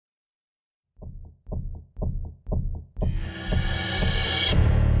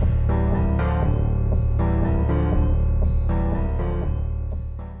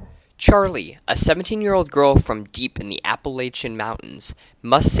Charlie, a 17-year-old girl from deep in the Appalachian Mountains,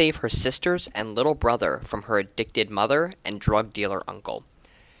 must save her sisters and little brother from her addicted mother and drug dealer uncle.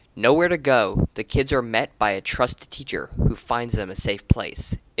 Nowhere to go, the kids are met by a trusted teacher who finds them a safe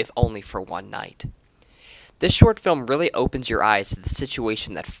place, if only for one night. This short film really opens your eyes to the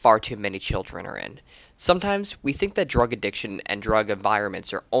situation that far too many children are in. Sometimes we think that drug addiction and drug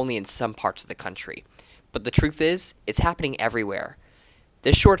environments are only in some parts of the country, but the truth is, it's happening everywhere.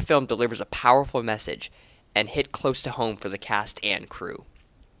 This short film delivers a powerful message and hit close to home for the cast and crew.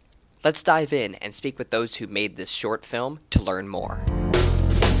 Let's dive in and speak with those who made this short film to learn more.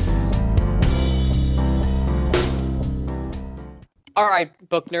 All right,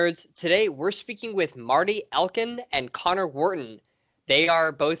 book nerds. Today we're speaking with Marty Elkin and Connor Wharton. They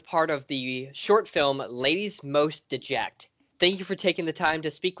are both part of the short film Ladies Most Deject. Thank you for taking the time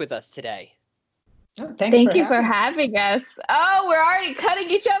to speak with us today. Oh, Thank you for having us. Oh, we're already cutting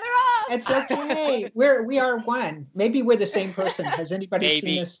each other off. It's okay. We are one. Maybe we're the same person. Has anybody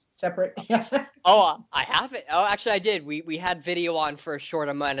seen us separate? Oh, I haven't. Oh, actually, I did. We had video on for a short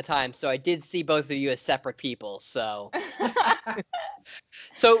amount of time, so I did see both of you as separate people. So,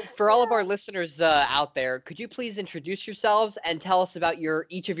 so for all of our listeners out there, could you please introduce yourselves and tell us about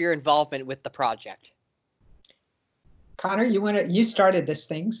each of your involvement with the project? Connor, you started this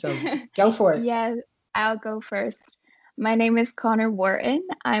thing, so go for it. Yeah, I'll go first. My name is Connor Wharton.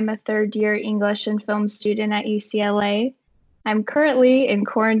 I'm a third-year English and film student at UCLA. I'm currently in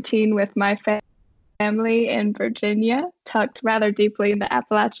quarantine with my family in Virginia, tucked rather deeply in the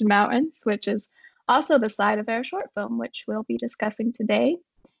Appalachian Mountains, which is also the site of our short film, which we'll be discussing today.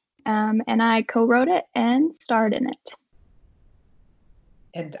 And I co-wrote it and starred in it.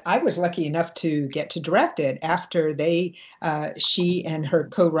 And I was lucky enough to get to direct it after she and her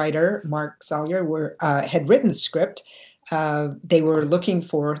co-writer, Mark Zollier, had written the script. They were looking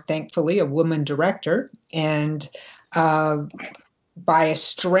for, thankfully, a woman director. And by a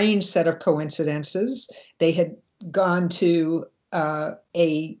strange set of coincidences, they had gone to an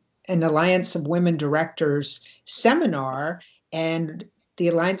Alliance of Women Directors seminar, and the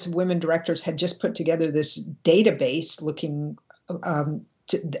Alliance of Women Directors had just put together this database looking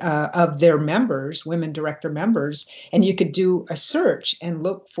of their members, women director members, and you could do a search and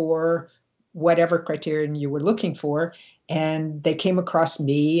look for whatever criterion you were looking for. And they came across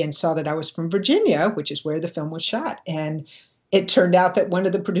me and saw that I was from Virginia, which is where the film was shot. And it turned out that one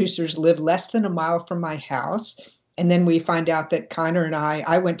of the producers lived less than a mile from my house. And then we find out that Connor and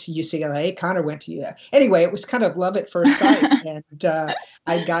I went to UCLA, Connor went to anyway, it was kind of love at first sight. And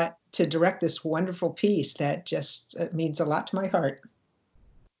I got to direct this wonderful piece that just means a lot to my heart.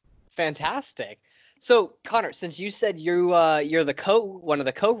 Fantastic. So, Connor, since you said you're one of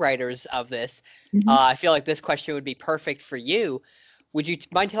the co-writers of this, I feel like this question would be perfect for you. Would you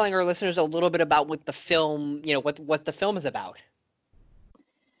mind telling our listeners a little bit about what the film, what the film is about?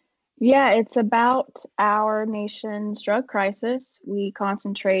 Yeah, it's about our nation's drug crisis. We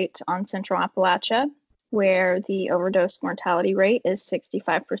concentrate on Central Appalachia, where the overdose mortality rate is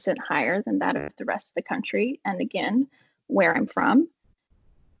 65% higher than that of the rest of the country. And again, where I'm from.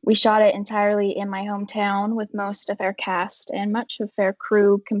 We shot it entirely in my hometown with most of our cast and much of their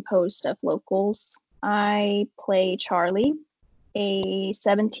crew composed of locals. I play Charlie, a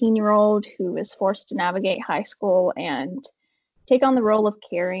 17-year-old who is forced to navigate high school and take on the role of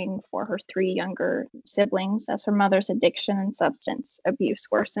caring for her 3 younger siblings as her mother's addiction and substance abuse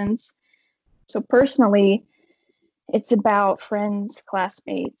worsens. So personally, it's about friends,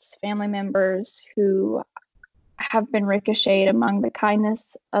 classmates, family members who have been ricocheted among the kindness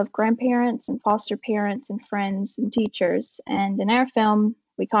of grandparents and foster parents and friends and teachers. And in our film,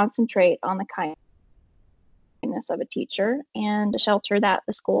 we concentrate on the kindness of a teacher and a shelter that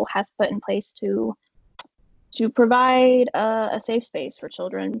the school has put in place to provide a safe space for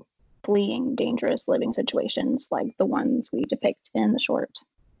children fleeing dangerous living situations like the ones we depict in the short.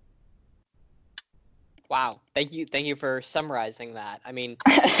 Wow, thank you for summarizing that. I mean,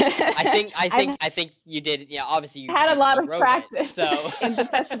 I think you did. Yeah, obviously you had a lot of it, practice. So in the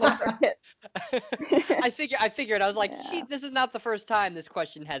festival circuit. I figured. I was like, this is not the first time this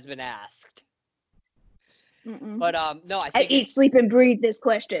question has been asked. But no, I eat, sleep, and breathe this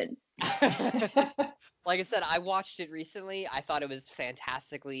question. Like I said, I watched it recently. I thought it was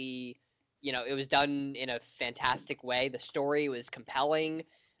fantastically, it was done in a fantastic way. The story was compelling.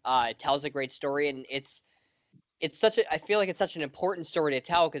 It tells a great story, and I feel like it's such an important story to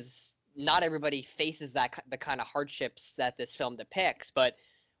tell because not everybody faces the kind of hardships that this film depicts, but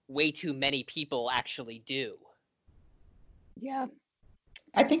way too many people actually do. Yeah.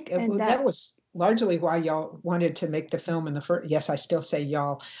 I think that was largely why y'all wanted to make the film in the first. Yes, I still say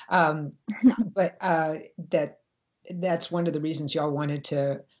y'all, but that's one of the reasons y'all wanted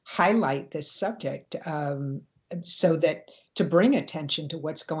to highlight this subject, so that to bring attention to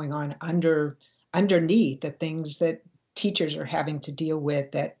what's going on underneath the things that teachers are having to deal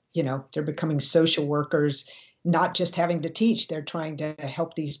with, that, they're becoming social workers, not just having to teach, they're trying to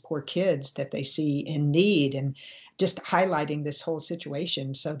help these poor kids that they see in need, and just highlighting this whole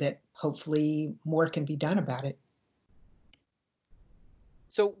situation so that hopefully more can be done about it.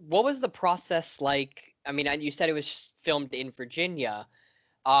 So what was the process like? I mean, you said it was filmed in Virginia,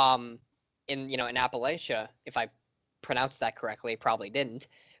 in Appalachia, if I pronounced that correctly. Probably didn't.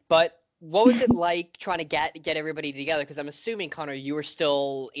 But what was it like trying to get everybody together? Because I'm assuming, Connor, you were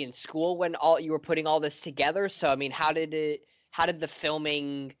still in school when you were putting all this together. So I mean, how did the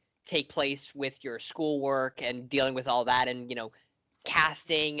filming take place with your schoolwork and dealing with all that, and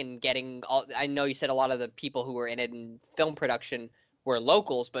casting and getting all? I know you said a lot of the people who were in it in film production were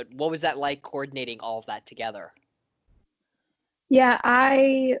locals, but what was that like coordinating all of that together? Yeah,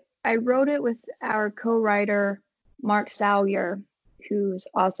 I wrote it with our co-writer Mark Salyer, who's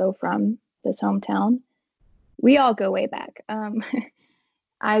also from this hometown. We all go way back.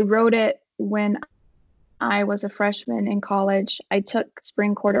 I wrote it when I was a freshman in college. I took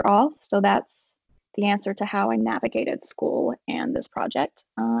spring quarter off, so that's the answer to how I navigated school and this project.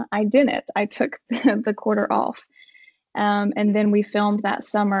 I didn't. I took the quarter off. And then we filmed that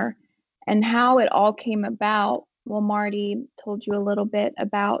summer. And how it all came about, well, Marty told you a little bit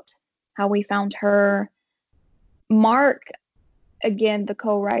about how we found her. Mark, again, the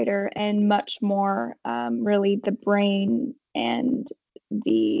co-writer, and much more, really the brain and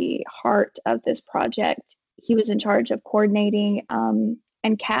the heart of this project. He was in charge of coordinating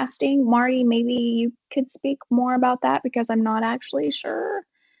and casting. Marty, maybe you could speak more about that, because I'm not actually sure.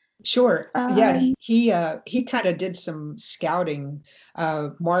 Sure. Yeah, he kind of did some scouting.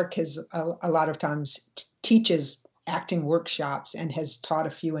 Mark has a lot of times teaches acting workshops and has taught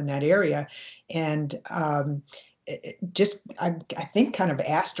a few in that area, and I think kind of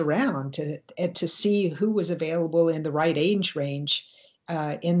asked around to see who was available in the right age range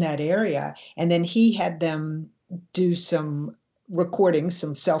in that area, and then he had them do some recordings,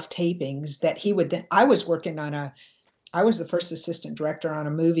 some self-tapings that he would then. I was the first assistant director on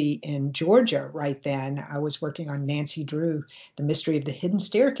a movie in Georgia right then. I was working on Nancy Drew, The Mystery of the Hidden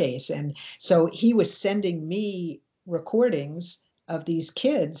Staircase. And so he was sending me recordings of these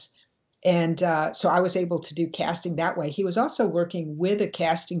kids. And so I was able to do casting that way. He was also working with a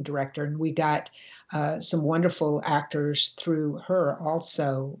casting director, and we got some wonderful actors through her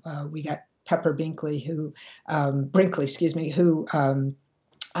also. We got Pepper Brinkley, who I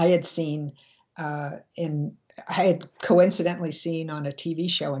had seen I had coincidentally seen on a TV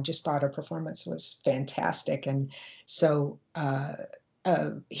show and just thought her performance was fantastic. And so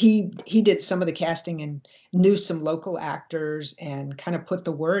he did some of the casting and knew some local actors and kind of put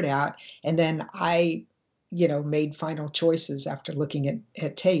the word out. And then I, made final choices after looking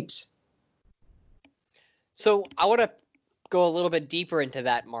at tapes. So I want to go a little bit deeper into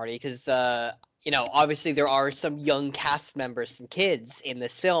that, Marty, because obviously there are some young cast members, some kids in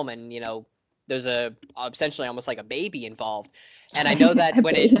this film, and there's essentially almost like a baby involved. And I know that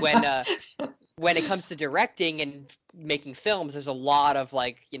when it comes to directing and making films, there's a lot of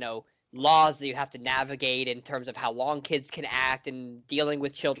laws that you have to navigate in terms of how long kids can act, and dealing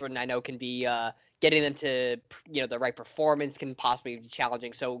with children, I know, can be getting them to the right performance can possibly be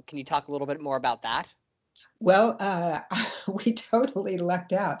challenging. So can you talk a little bit more about that? Well, we totally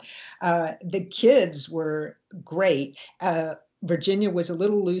lucked out. The kids were great. Virginia was a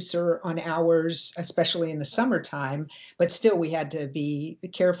little looser on hours, especially in the summertime, but still we had to be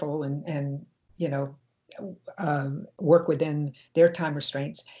careful and work within their time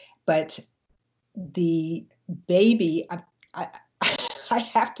restraints. But the baby, I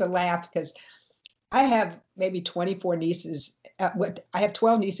have to laugh because I have maybe 24 nieces. I have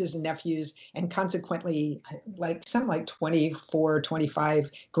 12 nieces and nephews, and consequently, something like 24,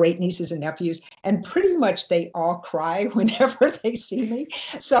 25 great nieces and nephews. And pretty much they all cry whenever they see me.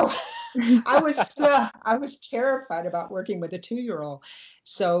 So I was terrified about working with a 2-year-old.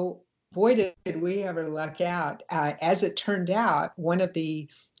 So boy, did we ever luck out. As it turned out, one of the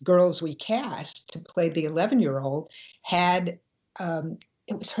girls we cast to play the 11-year-old had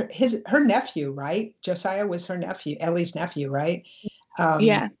it was her nephew, right? Josiah was her nephew, Ellie's nephew, right?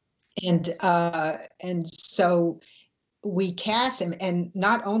 Yeah. And so we cast him, and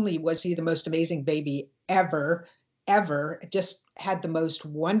not only was he the most amazing baby ever, ever, just had the most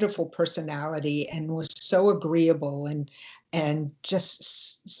wonderful personality and was so agreeable and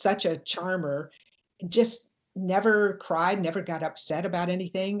just such a charmer. Just never cried, never got upset about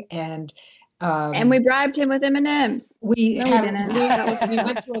anything. And we bribed him with M&Ms. we No, we have didn't. we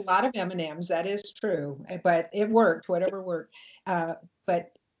went through a lot of M&Ms. That is true, but it worked. Whatever worked.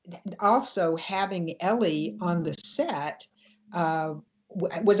 But also having Ellie on the set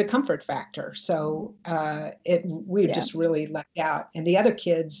was a comfort factor. So we Yeah. just really lucked out. And the other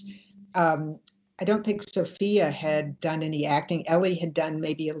kids, I don't think Sophia had done any acting. Ellie had done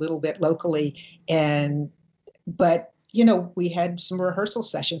maybe a little bit locally, but we had some rehearsal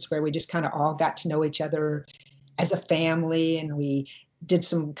sessions where we just kind of all got to know each other as a family, and we did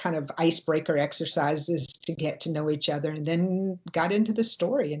some kind of icebreaker exercises to get to know each other, and then got into the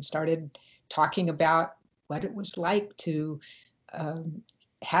story and started talking about what it was like to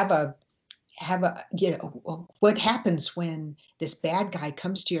have a what happens when this bad guy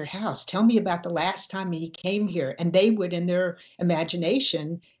comes to your house. Tell me about the last time he came here. And they would, in their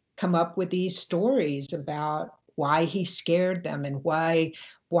imagination, come up with these stories about why he scared them and why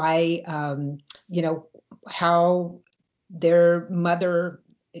how their mother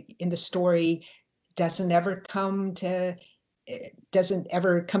in the story doesn't ever come to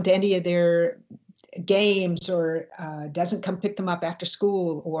any of their games, or doesn't come pick them up after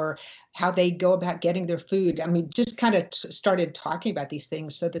school, or how they go about getting their food. I mean, just kind of started talking about these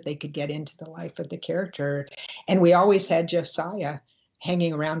things so that they could get into the life of the character. And we always had Josiah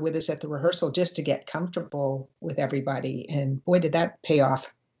hanging around with us at the rehearsal just to get comfortable with everybody. And boy, did that pay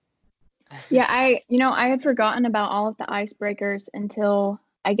off. Yeah, I had forgotten about all of the icebreakers until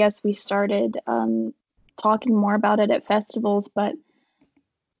I guess we started talking more about it at festivals. But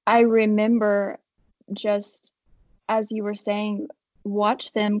I remember, just as you were saying,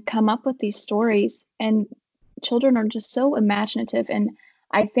 watch them come up with these stories, and children are just so imaginative, and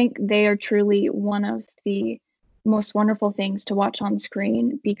I think they are truly one of the most wonderful things to watch on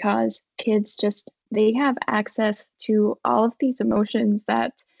screen, because kids they have access to all of these emotions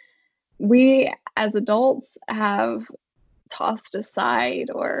that we as adults have tossed aside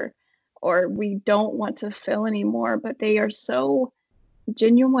or we don't want to feel anymore, but they are so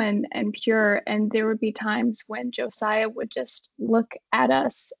genuine and pure. And there would be times when Josiah would just look at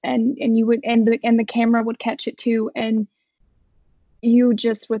us, and you would, and the camera would catch it too, and you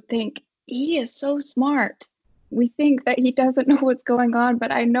just would think, he is so smart. We think that he doesn't know what's going on,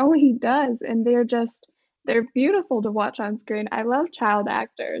 but I know he does. And they're beautiful to watch on screen. I love child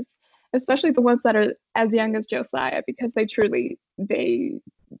actors, especially the ones that are as young as Josiah, because they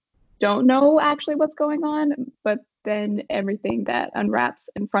don't know actually what's going on, but then everything that unwraps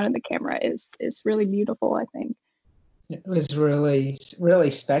in front of the camera is really beautiful, I think. It was really,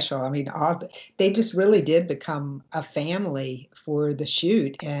 really special. I mean, they just really did become a family for the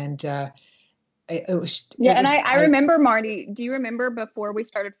shoot. And it was... Yeah, and I remember, Marty, do you remember before we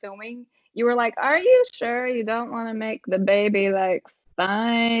started filming, you were like, are you sure you don't want to make the baby like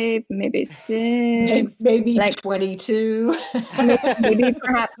 5, maybe 6, maybe like 22, maybe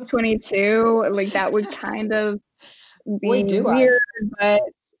perhaps 22? Like that would kind of be weird. But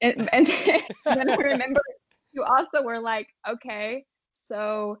and then I remember you also were like, okay,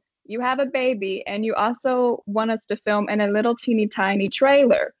 so you have a baby and you also want us to film in a little teeny tiny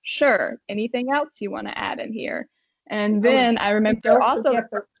trailer. Sure. Anything else you want to add in here? And then I remember also the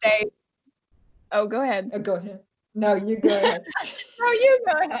first day. Oh, go ahead. Go ahead. No, you go ahead. No, you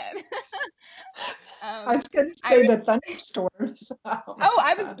go ahead. I was going to say the thunderstorms.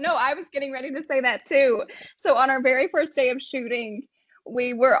 I was getting ready to say that too. So on our very first day of shooting,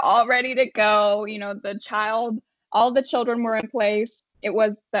 we were all ready to go. All the children were in place. It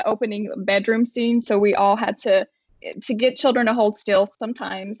was the opening bedroom scene, so we all had to get children to hold still.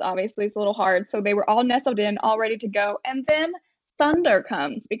 Sometimes, obviously, it's a little hard. So they were all nestled in, all ready to go. And then thunder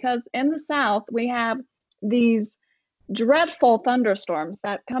comes, because in the South, we have these dreadful thunderstorms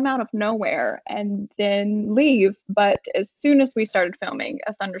that come out of nowhere and then leave. But as soon as we started filming,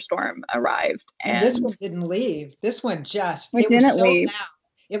 a thunderstorm arrived. And this one didn't leave. This one just... It didn't leave. Loud.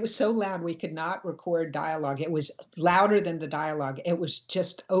 It was so loud we could not record dialogue. It was louder than the dialogue. It was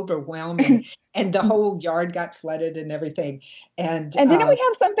just overwhelming. And the whole yard got flooded and everything. And didn't we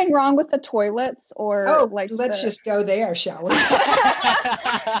have something wrong with the toilets? Let's just go there, shall we?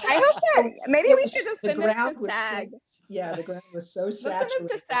 I hope that maybe we should just send this to SAG. The ground was so saturated.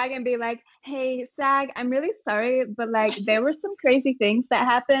 Send it to SAG and be like, hey, SAG, I'm really sorry, but there were some crazy things that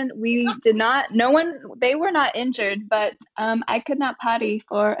happened. We did not, they were not injured, but I could not potty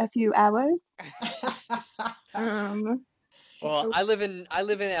for a few hours. Well, I live in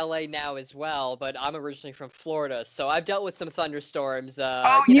LA now as well, but I'm originally from Florida, so I've dealt with some thunderstorms,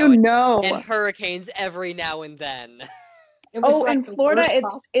 Oh, you know. and hurricanes every now and then. It was Oh, like in the Florida, worst it's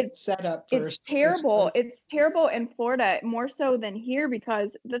possible it's setup it's for terrible. It's terrible in Florida, more so than here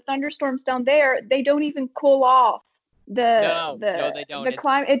because the thunderstorms down there, they don't even cool off. The No, no, the they don't. the It's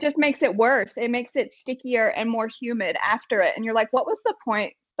climate, it just makes it worse. It makes it stickier and more humid after it. And you're like, what was the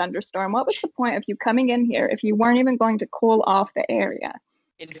point, thunderstorm? What was the point of you coming in here if you weren't even going to cool off the area?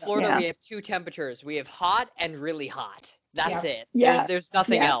 in Yeah. Florida Yeah. we have two temperatures. We have hot and really hot. That's Yeah. it. Yeah. There's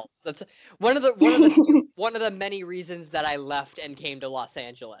nothing Yeah. else. That's one of the many reasons that I left and came to Los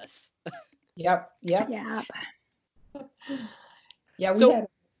Angeles. Yep. Yep. Yeah. Yeah. We So had.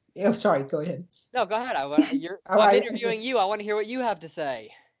 Oh, sorry. Go ahead. no, go ahead. Oh, I'm I interviewing just you. I want to hear what you have to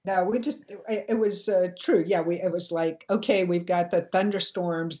say. no. We just. It was true. Yeah. It was like, okay, we've got the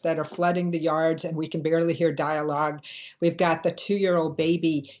thunderstorms that are flooding the yards, and we can barely hear dialogue. We've got the 2-year-old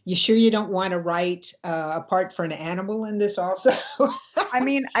baby. You sure you don't want to write a part for an animal in this also? I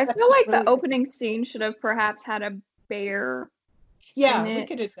mean, I That's feel just like really. the opening scene should have perhaps had a bear Yeah, in we it.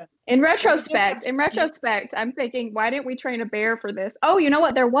 could have done. In We did have retrospect, some snakes. I'm thinking, why didn't we train a bear for this? Oh, you know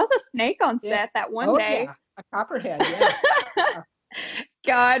what? There was a snake on Yeah. set that one Oh day. yeah, a copperhead. Yeah.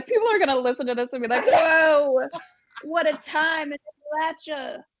 God, people are gonna listen to this and be like, "Whoa, what a time in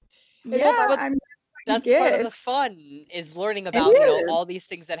Appalachia!" It's Yeah, But I'm that's part of good. the fun is learning It about is. all these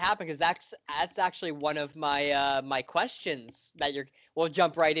things that happen because that's actually one of my questions that we'll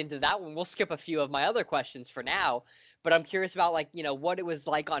jump right into that one. We'll skip a few of my other questions for now, but I'm curious about what it was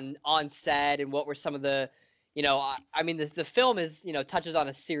like on set and what were some of the I mean the film is touches on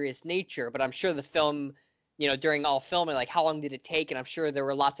a serious nature, but I'm sure the film during all filming, like how long did it take? And I'm sure there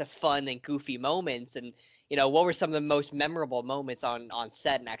were lots of fun and goofy moments, and what were some of the most memorable moments on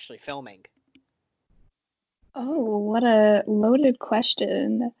set and actually filming? Oh, what a loaded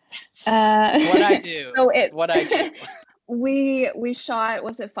question. What I do. So it What I do. we shot,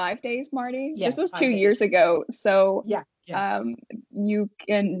 was it 5 days, Marty? Yeah, This was 5 days. 2 years ago, so Yeah. you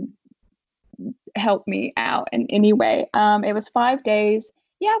can help me out in any way. It was 5 days.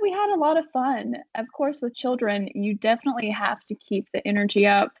 Yeah, we had a lot of fun. Of course, with children, you definitely have to keep the energy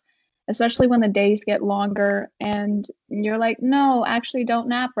up, especially when the days get longer and you're like, no, actually don't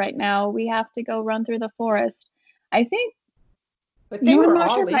nap right now. We have to go run through the forest. I think, But they I'm were not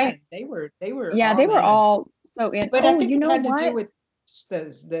sure all if I, in. They were yeah, they all were in. all so in. But I Oh, think you it know had to do what? with just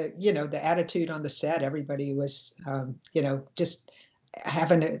the attitude on the set. Everybody was just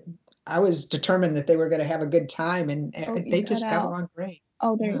having a. I was determined that they were going to have a good time, and Oh, you they cut just got out. along great.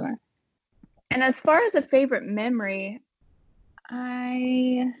 Oh, there you are. And as far as a favorite memory,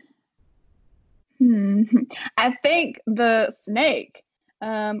 I think the snake.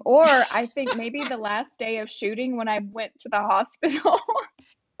 Or I think maybe the last day of shooting when I went to the hospital.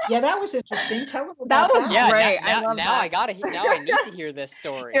 Yeah, that was interesting. Tell them That about was that. Yeah, great. I now love now I that. now I need to hear this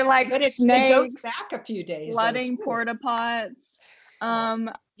story. You're like But it goes snakes, back a few days, though, flooding too. porta pots.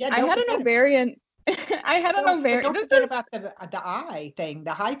 Yeah, I don't had an forget. ovarian. I had an ovarian. Don't This forget is. about the eye thing.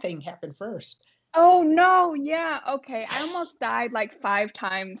 The eye thing happened first. Oh no, yeah, okay. I almost died like 5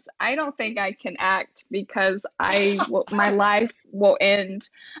 times. I don't think I can act because my life will end.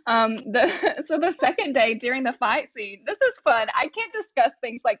 So the second day during the fight scene, this is fun. I can't discuss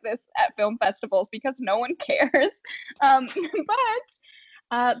things like this at film festivals because no one cares.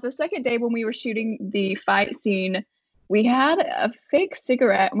 But the second day when we were shooting the fight scene, we had a fake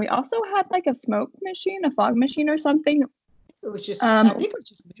cigarette and we also had like a smoke machine, a fog machine or something. It was just, I think it was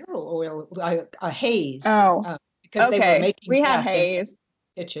just mineral oil, a haze. Oh, because they were okay. making. We had they were haze. in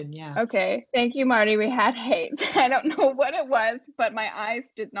the kitchen, yeah. Okay, thank you, Marty. We had haze. I don't know what it was, but my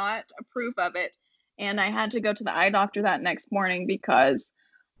eyes did not approve of it. And I had to go to the eye doctor that next morning because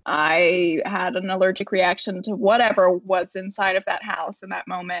I had an allergic reaction to whatever was inside of that house in that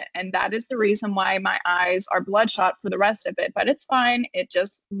moment. And that is the reason why my eyes are bloodshot for the rest of it. But it's fine. It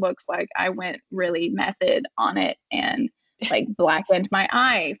just looks like I went really method on it and like blackened my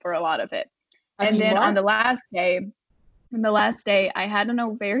eye for a lot of it. And then on the last day, I had an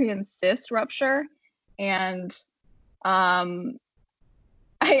ovarian cyst rupture, and I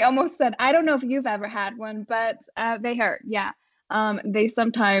almost said, I don't know if you've ever had one, but they hurt. Yeah. They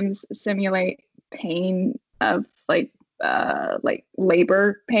sometimes simulate pain of like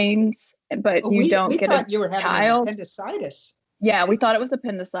labor pains, but you don't get thought a you were having child. appendicitis. Yeah, we thought it was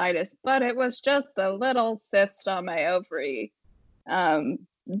appendicitis, but it was just a little cyst on my ovary.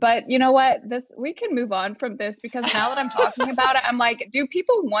 But you know what? We can move on from this because now that I'm talking about it, I'm like, do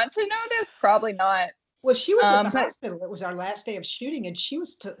people want to know this? Probably not. Well, she was at the hospital. It was our last day of shooting, and she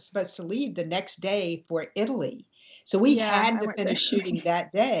was supposed to leave the next day for Italy. So we Yeah, had I to went finish there. shooting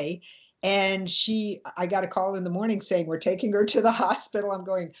that day. And I got a call in the morning saying, we're taking her to the hospital. I'm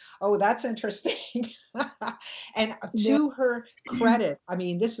going, oh, that's interesting. And Yeah. to her credit, I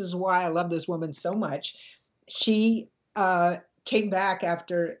mean, this is why I love this woman so much. She came back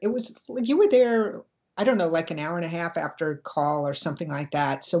after, it was, you were there, I don't know, like an hour and a half after call or something like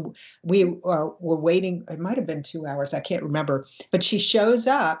that. So we were waiting, it might have been 2 hours, I can't remember. But she shows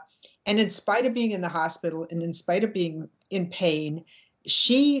up, and in spite of being in the hospital and in spite of being in pain,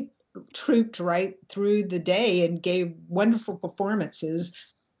 she trooped right through the day and gave wonderful performances.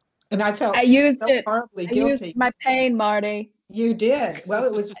 And I I felt used so it. horribly I used guilty. my pain, Marty. You did. Well,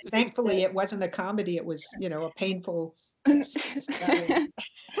 it was, thankfully, Did. it wasn't a comedy. It was, a painful scenario.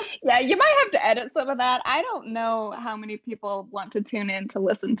 Yeah, you might have to edit some of that. I don't know how many people want to tune in to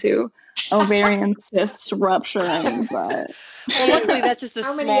listen to ovarian cysts rupturing, but Well, luckily that's just a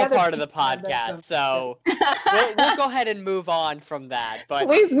How many small other part of the people have those podcast, on so we'll go ahead and move on from that. But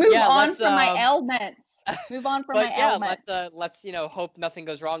please move yeah, on let's from my ailments. Move on from my but yeah, ailments. let's hope nothing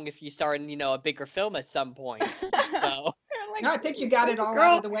goes wrong if you start in a bigger film at some point. So Like, No, I think you got it all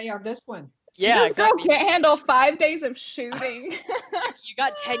out of the way on this one. yeah, this girl exactly. can't handle 5 days of shooting. You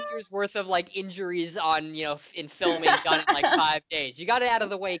got 10 years worth of like injuries on in filming done in like 5 days. You got it out of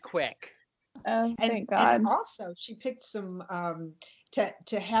the way quick. Oh, And thank God. and also she picked some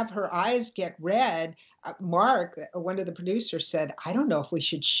to have her eyes get red. Mark, one of the producers, said, I don't know if we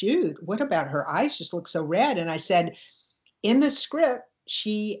should shoot. What about her eyes just look so red? And I said, in the script,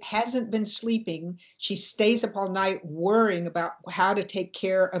 she hasn't been sleeping. She stays up all night worrying about how to take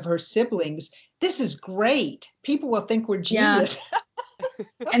care of her siblings. This is great. People will think we're Yeah. genius.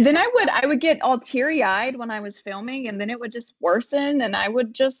 And then I would get all teary-eyed when I was filming, and then it would just worsen, and I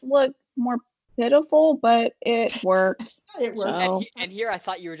would just look more pitiful, but it worked. It worked. So And here I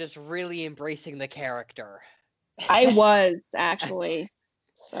thought you were just really embracing the character. I was actually.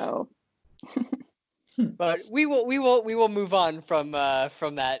 So But we will move on from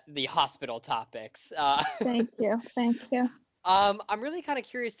the hospital topics. thank you. I'm really kind of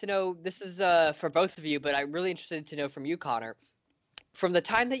curious to know. This is for both of you, but I'm really interested to know from you, Connor. From the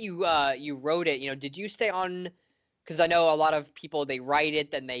time that you wrote it, did you stay on? Because I know a lot of people, they write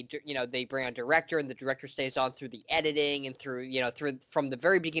it, then they bring a director, and the director stays on through the editing and through from the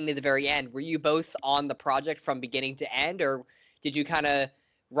very beginning to the very end. Were you both on the project from beginning to end, or did you kind of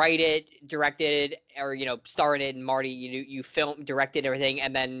write it, directed it, or star in it, and Marty, you filmed, directed everything,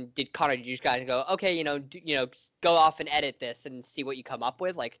 and then did you just kind of go, okay, go off and edit this and see what you come up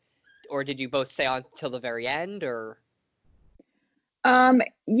with, like, or did you both stay on till the very end, or?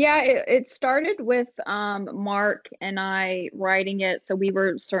 Yeah, it started with Mark and I writing it, so we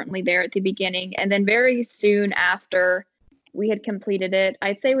were certainly there at the beginning, and then very soon after we had completed it,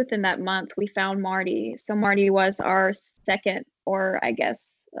 I'd say within that month, we found Marty. So Marty was our second, or I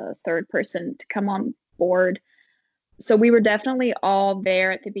guess third person to come on board. So we were definitely all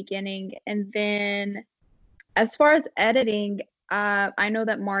there at the beginning, and then as far as editing, I know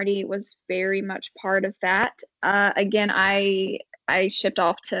that Marty was very much part of that. Again, I shipped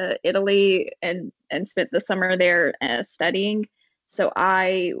off to Italy and spent the summer there studying, so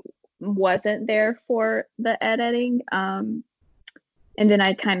I wasn't there for the editing. And then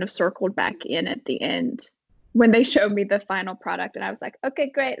I kind of circled back in at the end when they showed me the final product, and I was like, okay,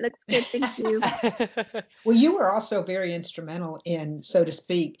 great, looks good, thank you. Well, you were also very instrumental in, so to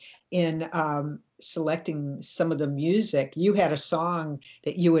speak, in selecting some of the music. You had a song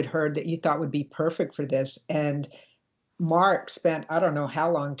that you had heard that you thought would be perfect for this, and Mark spent, I don't know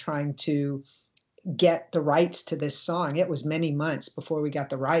how long, trying to get the rights to this song. It was many months before we got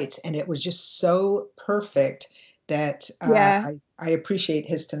the rights, and it was just so perfect that Yeah. I appreciate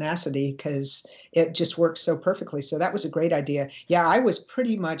his tenacity, because it just works so perfectly. So that was a great idea. Yeah, I was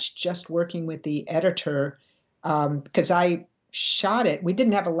pretty much just working with the editor, because I shot it. We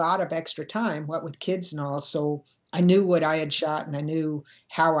didn't have a lot of extra time, what with kids and all. So I knew what I had shot, and I knew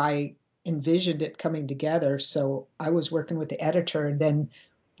how I envisioned it coming together. So I was working with the editor, and then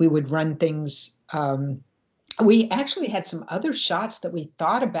we would run things. We actually had some other shots that we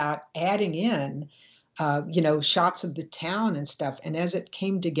thought about adding in, shots of the town and stuff. And as it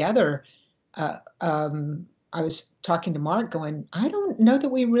came together, I was talking to Mark going, I don't know that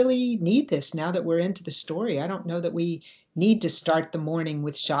we really need this now that we're into the story. I don't know that we need to start the morning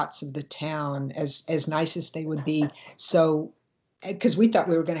with shots of the town, as nice as they would be. So, because we thought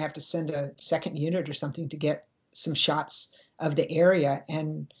we were going to have to send a second unit or something to get some shots of the area.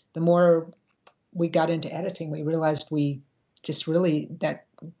 And the more we got into editing, we realized we just really, that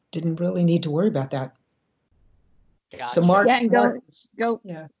didn't really need to worry about that. Gotcha. So Mark, Yeah, and Mark, go.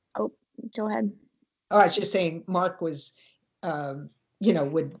 yeah. Oh, go ahead. Oh, I was just saying, Mark was,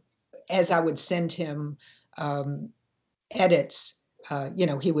 would, as I would send him edits,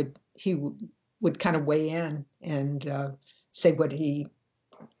 he would kind of weigh in and say what he,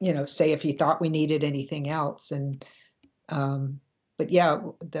 say if he thought we needed anything else. And but yeah,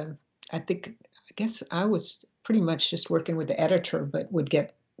 I guess I was pretty much just working with the editor, but would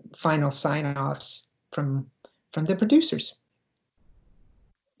get final sign-offs from the producers.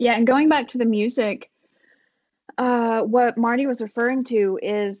 Yeah, and going back to the music, what Marty was referring to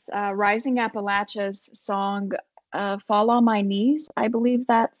is Rising Appalachia's song Fall on My Knees. I believe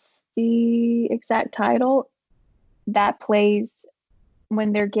that's the exact title. That plays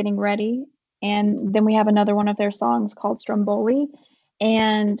when they're getting ready. And then we have another one of their songs called Stromboli.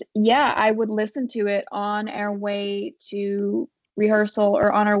 And yeah, I would listen to it on our way to rehearsal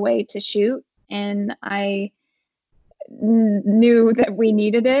or on our way to shoot. And I knew that we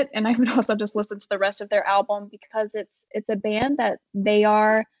needed it, and I would also just listen to the rest of their album because it's a band that they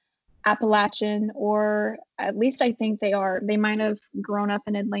are Appalachian, or at least I think they are. They might have grown up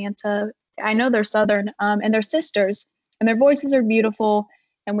in Atlanta. I know they're Southern, and they're sisters, and their voices are beautiful,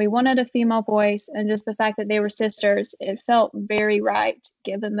 and we wanted a female voice, and just the fact that they were sisters, it felt very right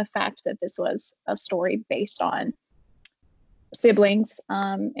given the fact that this was a story based on siblings,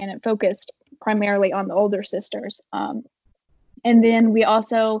 and it focused primarily on the older sisters. And then we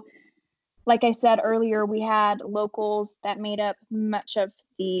also, like I said earlier, we had locals that made up much of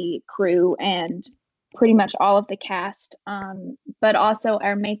the crew and pretty much all of the cast. But also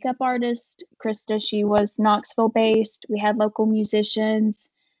our makeup artist, Krista, she was Knoxville based. We had local musicians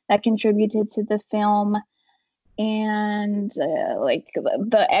that contributed to the film. And like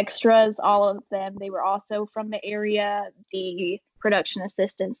the extras, all of them, they were also from the area. The production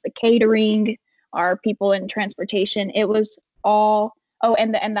assistants, the catering, our people in transportation. It was all,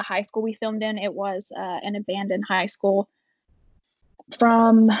 and the high school we filmed in, it was an abandoned high school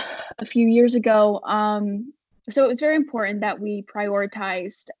from a few years ago. So it was very important that we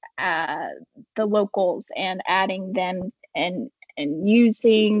prioritized the locals and adding them and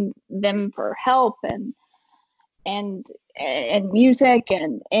using them for help and music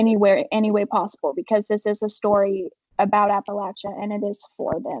and any way possible, because this is a story about Appalachia and it is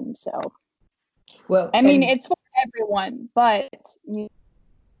for them. So, well, I mean, it's for everyone, but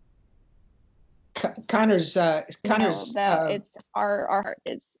Connor's it's our heart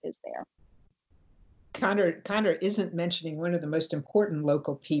is there. Connor isn't mentioning one of the most important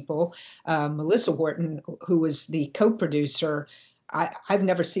local people, Melissa Horton, who was the co-producer. I've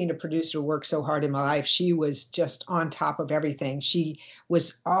never seen a producer work so hard in my life. She was just on top of everything. She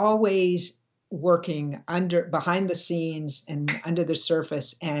was always working behind the scenes and under the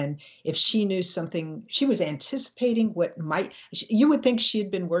surface. And if she knew something, she was anticipating you would think she had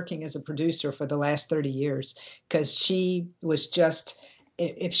been working as a producer for the last 30 years, because she was just,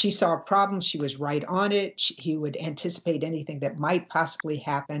 if she saw a problem, she was right on it. He would anticipate anything that might possibly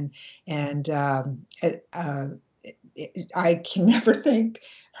happen. And I can never thank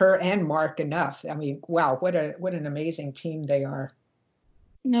her and Mark enough. I mean, wow, what an amazing team they are.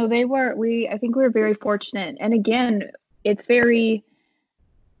 No, they were. I think we were very fortunate. And again, it's very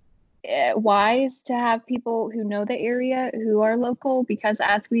wise to have people who know the area, who are local, because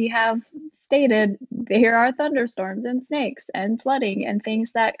as we have stated, there are thunderstorms and snakes and flooding and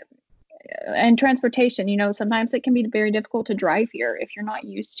things and transportation. Sometimes it can be very difficult to drive here if you're not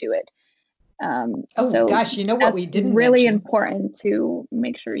used to it. So gosh, what we didn't really mention? Important to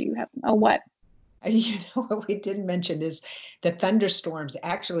make sure you have. Oh, what? What we didn't mention is the thunderstorms.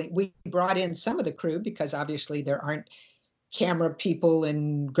 Actually, we brought in some of the crew because obviously there aren't camera people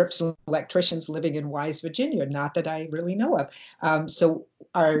and grips electricians living in Wise, Virginia, not that I really know of. So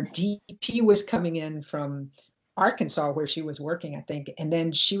our DP was coming in from Arkansas, where she was working, I think, and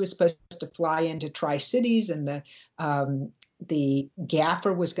then she was supposed to fly into Tri-Cities, and the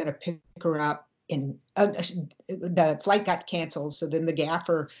gaffer was going to pick her up. The flight got canceled, so then the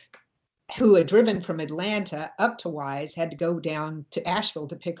gaffer, who had driven from Atlanta up to Wise, had to go down to Asheville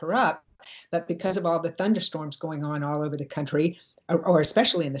to pick her up. But because of all the thunderstorms going on all over the country, or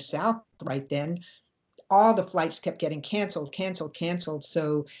especially in the South right then, all the flights kept getting canceled.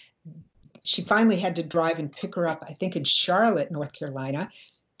 So she finally had to drive and pick her up, I think in Charlotte, North Carolina,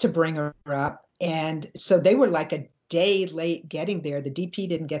 to bring her up. And so they were like a day late getting there. The DP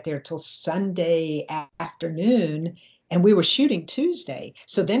didn't get there till Sunday afternoon, and we were shooting Tuesday.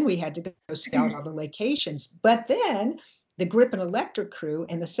 So then we had to go scout all the locations. But then the grip and electric crew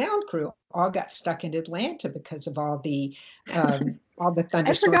and the sound crew all got stuck in Atlanta because of all the thunderstorms.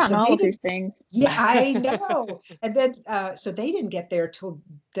 I've forgotten all of these things. Yeah, I know. And then so they didn't get there till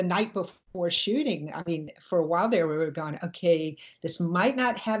the night before shooting, I mean, for a while there, we were going, okay, this might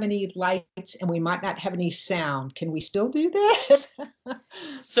not have any lights and we might not have any sound. Can we still do this?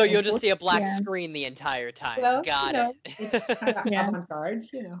 So you'll just see a black screen the entire time. Well, Got it. It's kind of avant-garde,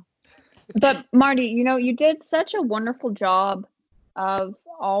 But Marty, you did such a wonderful job of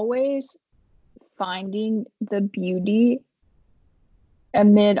always finding the beauty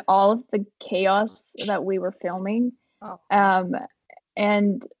amid all of the chaos that we were filming. Oh.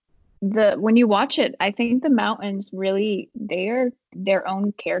 And when you watch it, I think the mountains really, they are their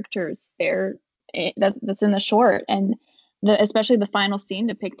own characters. That's in the short, and especially the final scene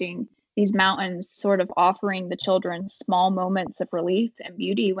depicting these mountains sort of offering the children small moments of relief and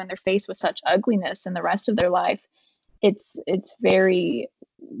beauty when they're faced with such ugliness in the rest of their life. It's very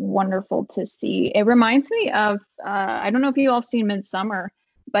wonderful to see. It reminds me of I don't know if you all have seen Midsommar,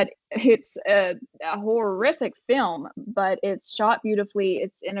 but it's a horrific film, but it's shot beautifully.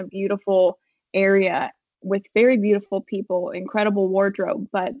 It's in a beautiful area with very beautiful people, incredible wardrobe.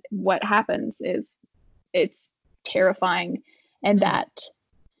 But what happens is it's terrifying, and that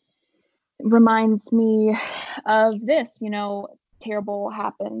reminds me of this.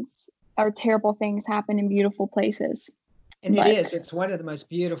 Terrible things happen in beautiful places. And it's one of the most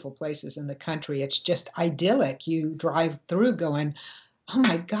beautiful places in the country. It's just idyllic. You drive through going, oh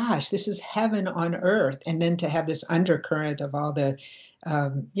my gosh, this is heaven on earth. And then to have this undercurrent of all the,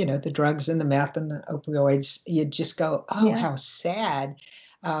 the drugs and the meth and the opioids, you just go, how sad.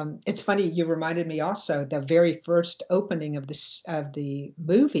 It's funny. You reminded me also the very first opening of the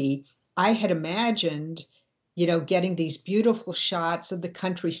movie, I had imagined, getting these beautiful shots of the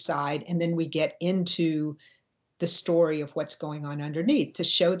countryside. And then we get into the story of what's going on underneath to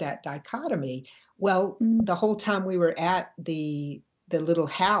show that dichotomy. Well, the whole time we were at the little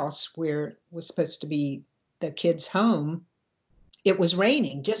house where it was supposed to be the kids' home, it was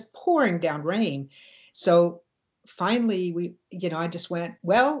raining, just pouring down rain. So finally I just went,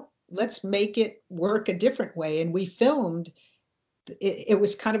 well, let's make it work a different way. And we filmed, it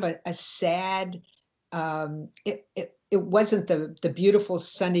was kind of a sad, it wasn't the beautiful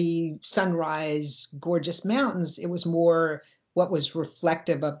sunny sunrise, gorgeous mountains. It was more what was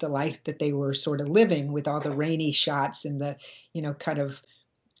reflective of the life that they were sort of living, with all the rainy shots and the, kind of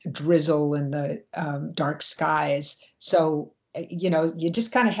drizzle and the dark skies. So, you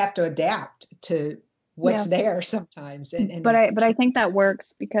just kind of have to adapt to what's there sometimes. But I think that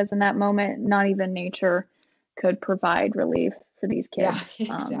works, because in that moment, not even nature could provide relief for these kids.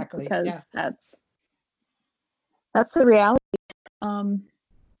 Yeah, exactly. Because that's the reality.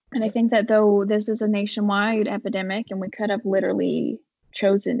 And I think that though this is a nationwide epidemic and we could have literally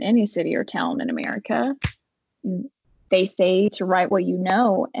chosen any city or town in America, they say to write what you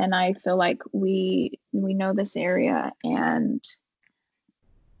know. And I feel like we know this area. And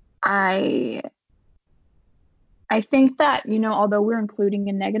I think that, although we're including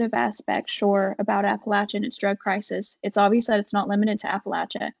a negative aspect, sure, about Appalachia and its drug crisis, it's obvious that it's not limited to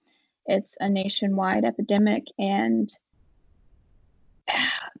Appalachia. It's a nationwide epidemic, and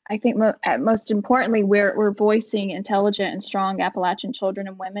I think most importantly, we're voicing intelligent and strong Appalachian children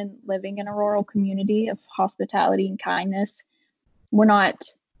and women living in a rural community of hospitality and kindness. We're not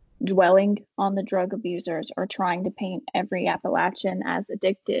dwelling on the drug abusers or trying to paint every Appalachian as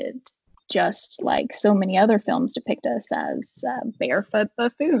addicted, just like so many other films depict us as barefoot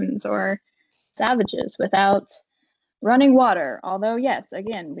buffoons or savages without running water. Although, yes,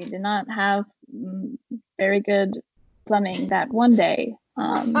 again, we did not have very good plumbing that one day.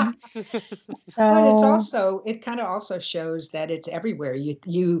 But it kind of also shows that it's everywhere.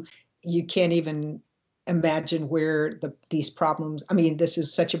 You can't even imagine where these problems. I mean, this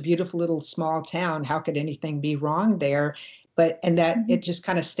is such a beautiful little small town. How could anything be wrong there? And that it just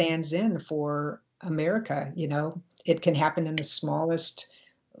kind of stands in for America. It can happen in the smallest,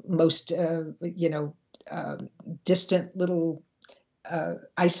 most distant little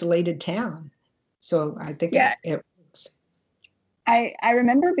isolated town. So I think it works. I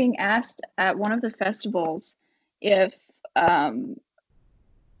remember being asked at one of the festivals if someone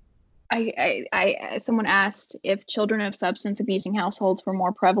asked if children of substance abusing households were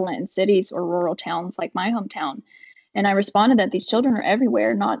more prevalent in cities or rural towns like my hometown. And I responded that these children are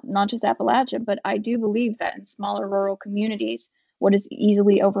everywhere, not just Appalachia, but I do believe that in smaller rural communities, what is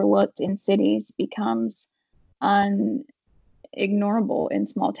easily overlooked in cities becomes unignorable in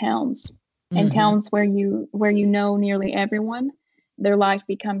small towns. Mm-hmm. In towns where you know nearly everyone, their life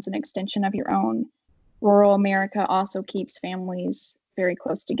becomes an extension of your own. Rural America also keeps families very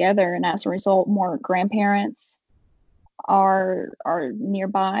close together, and as a result, more grandparents are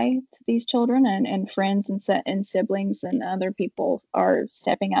nearby to these children, and friends and siblings and other people are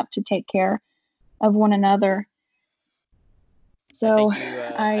stepping up to take care of one another. So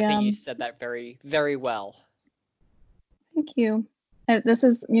I think you said that very, very well. Thank you. This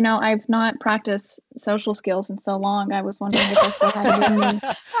is, I've not practiced social skills in so long. I was wondering if I still had it in me.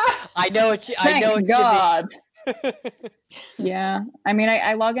 I know what you mean. Yeah. I mean,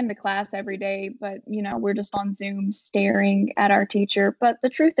 I log into class every day, but, we're just on Zoom staring at our teacher. But the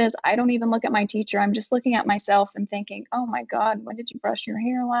truth is, I don't even look at my teacher. I'm just looking at myself and thinking, oh my God, when did you brush your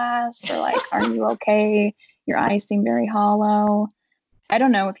hair last? Or like, are you okay? Your eyes seem very hollow. I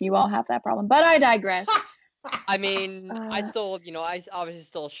don't know if you all have that problem, but I digress. I mean, I still, I obviously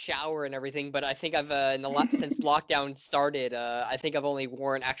still shower and everything, but I think I've since lockdown started, I think I've only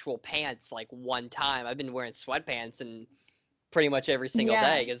worn actual pants like one time. I've been wearing sweatpants and pretty much every single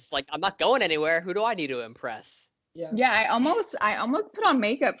day because like I'm not going anywhere. Who do I need to impress? Yeah, I almost put on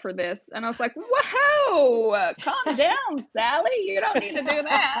makeup for this, and I was like, "Whoa, calm down, Sally. You don't need to do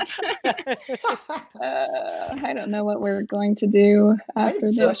that." I don't know what we're going to do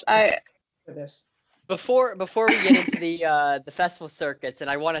after this. Before we get into the festival circuits, and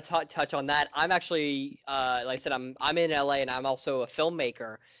I want to touch on that. I'm actually, like I said, I'm in LA, and I'm also a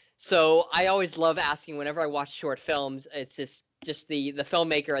filmmaker. So I always love asking whenever I watch short films. It's just the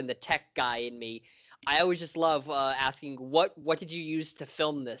filmmaker and the tech guy in me. I always just love asking what did you use to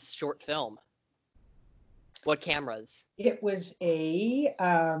film this short film? What cameras? It was it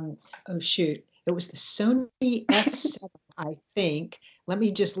was the Sony F7, I think. Let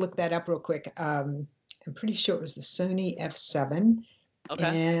me just look that up real quick. I'm pretty sure it was the Sony F7. Okay.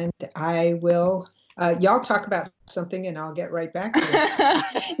 And I will, y'all talk about something and I'll get right back to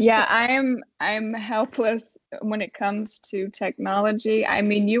you. Yeah, I'm helpless when it comes to technology. I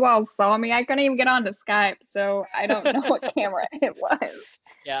mean, you all saw me. I couldn't even get onto Skype, so I don't know what camera it was.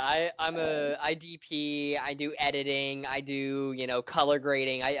 Yeah, I'm a IDP. I do editing. I do, color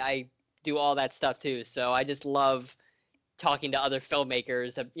grading. I do all that stuff too. So I just love talking to other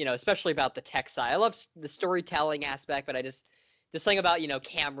filmmakers, especially about the tech side. I love the storytelling aspect, but there's something about,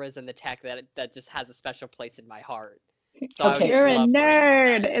 cameras and the tech that just has a special place in my heart. So okay, you're a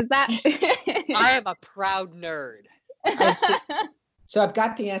nerd. Is that? I am a proud nerd. So I've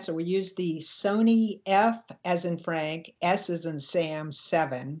got the answer. We used the Sony F as in Frank, S as in Sam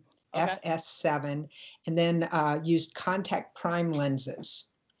 7, okay. FS7, and then used contact prime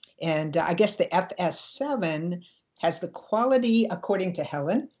lenses. And I guess the FS7 has the quality, according to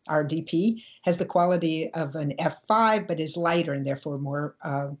Helen, our DP, has the quality of an F5, but is lighter and therefore more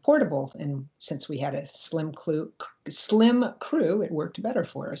portable. And since we had a slim crew, it worked better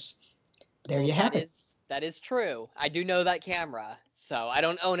for us. There you have it. That is true. I do know that camera, so I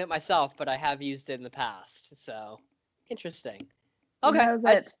don't own it myself, but I have used it in the past. So interesting. Okay.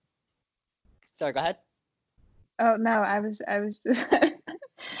 Sorry, go ahead. Oh no, I was just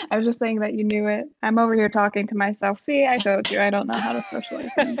I was just saying that you knew it. I'm over here talking to myself. See, I told you I don't know how to socialize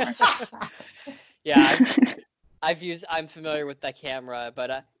anymore. Yeah, I'm familiar with that camera,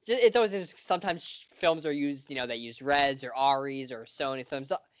 but it's always sometimes films are used, they use Reds or Aries or Sony.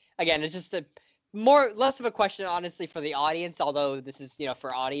 So again, it's just less of a question, honestly, for the audience, although this is,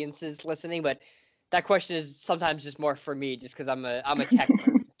 for audiences listening, but that question is sometimes just more for me, just because I'm a tech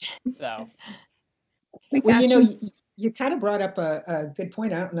nerd. So. Well, you kind of brought up a good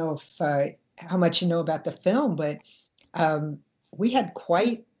point. I don't know if how much you know about the film, but we had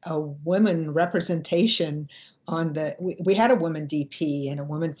quite a women representation on we had a woman DP and a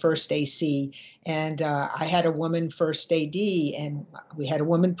woman first AC, and I had a woman first AD, and we had a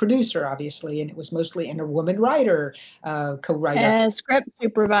woman producer, obviously, and it was mostly a woman writer, co-writer, script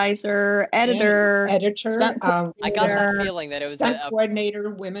supervisor, editor. I got that feeling that it was stunt coordinator.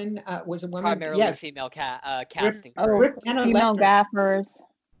 Women was a woman, primarily female casting. Female gaffers.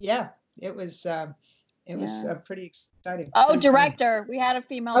 Yeah, it was. It was pretty exciting. Oh, director. We had a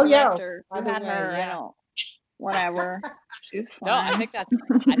female director. We had her. Yeah. Whatever. She's fine. No, I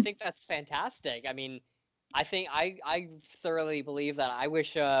think that's fantastic. I mean, I thoroughly believe that. I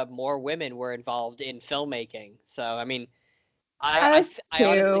wish more women were involved in filmmaking. So I mean, I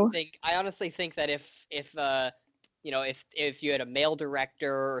honestly think that if you had a male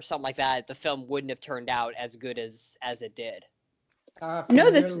director or something like that, the film wouldn't have turned out as good as it did.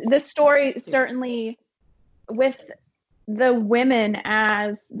 This story certainly, with the women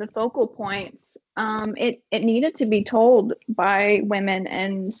as the focal points, it needed to be told by women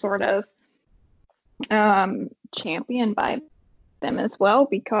and sort of championed by them as well,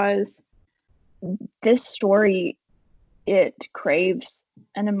 because this story, it craves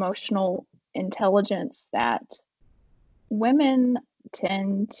an emotional intelligence that women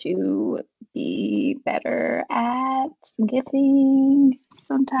tend to be better at giving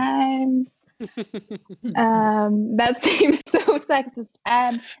sometimes. That seems so sexist.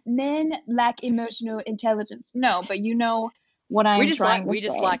 Men lack emotional intelligence. No, but you know what I'm trying to say. We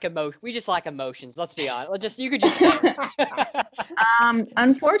just lack emotions. Let's be honest. You could just say it.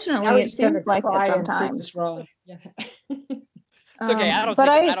 Unfortunately, it seems like it sometimes. Wrong. Yeah. It's okay.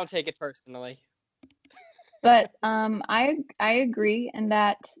 I don't take it personally. But I agree in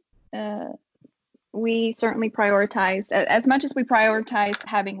that we certainly prioritize, as much as we prioritize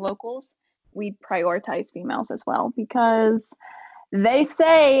having locals, we prioritize females as well, because they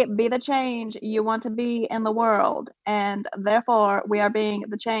say be the change you want to be in the world, and therefore we are being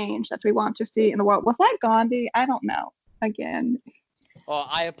the change that we want to see in the world. Was that Gandhi? I don't know. Again. Well,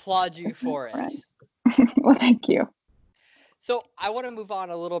 I applaud you for it. Well, thank you. So I want to move on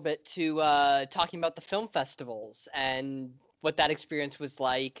a little bit to talking about the film festivals and what that experience was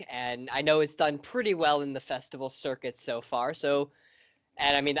like. And I know it's done pretty well in the festival circuit so far.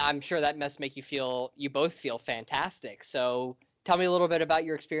 And I mean, I'm sure that must make you both feel fantastic. So tell me a little bit about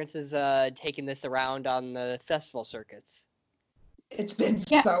your experiences taking this around on the festival circuits. It's been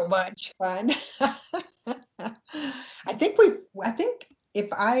so much fun. I think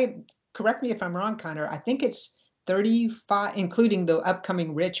correct me if I'm wrong, Connor, I think it's 35, including the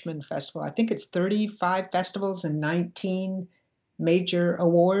upcoming Richmond Festival. I think it's 35 festivals and 19 major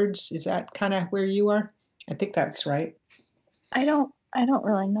awards. Is that kind of where you are? I think that's right. I don't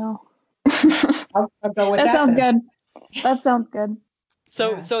really know. I'll go with that. That sounds good. That sounds good.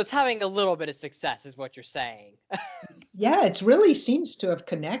 So it's having a little bit of success is what you're saying. Yeah, it really seems to have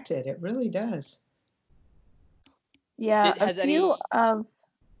connected. It really does. Yeah,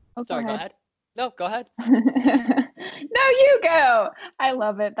 Sorry, go ahead. No, go ahead. No, you go. I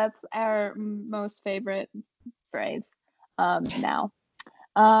love it. That's our most favorite phrase now.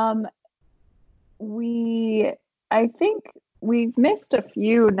 I think we've missed a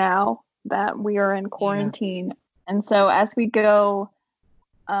few now that we are in quarantine. Yeah. And so as we go,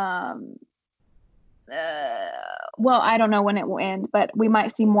 well, I don't know when it will end, but we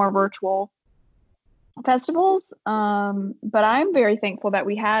might see more virtual festivals. But I'm very thankful that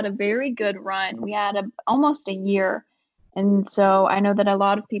we had a very good run. We had almost a year. And so I know that a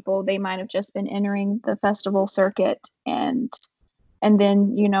lot of people, they might have just been entering the festival circuit and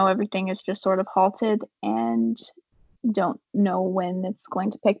then, everything is just sort of halted and don't know when it's going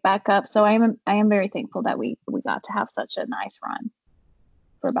to pick back up. So I am very thankful that we got to have such a nice run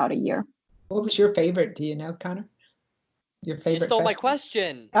for about a year. What was your favorite? Do you know, Connor? Your favorite? You stole my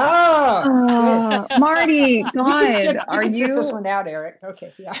question. Oh, Marty, God, you can sit this one out, Eric?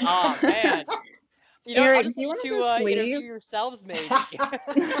 Okay, yeah. Oh man. Eric, do you want to interview yourselves, maybe?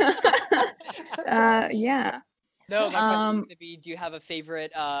 Yeah. No, my question is going to be: do you have a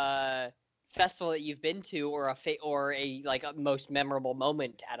favorite festival that you've been to, or a most memorable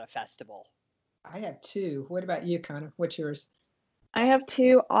moment at a festival? I have two. What about you, Connor? What's yours? I have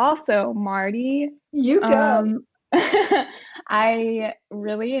two also, Marty. You go. I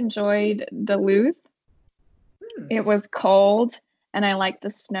really enjoyed Duluth. It was cold, and I like the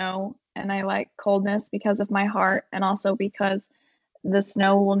snow, and I like coldness because of my heart, and also because the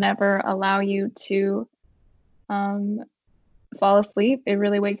snow will never allow you to fall asleep. It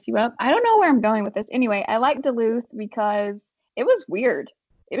really wakes you up. I don't know where I'm going with this. Anyway, I like Duluth because it was weird.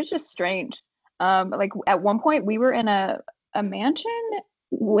 It was just strange. Like at one point we were in a mansion,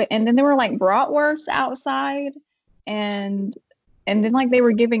 and then there were like bratwursts outside, and then like they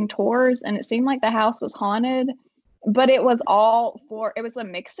were giving tours, and it seemed like the house was haunted, but it was a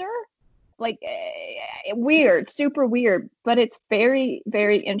mixer, like weird, super weird, but it's very,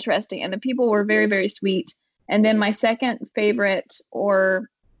 very interesting, and the people were very, very sweet. And then my second favorite, probably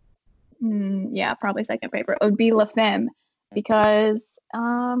second favorite, would be La Femme, because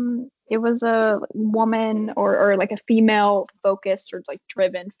it was a woman or like a female focused or like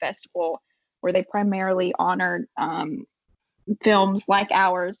driven festival where they primarily honored films like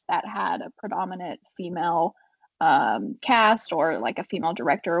ours that had a predominant female cast or like a female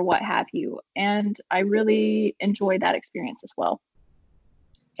director or what have you. And I really enjoyed that experience as well.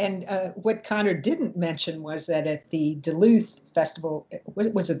 And what Connor didn't mention was that at the Duluth Festival,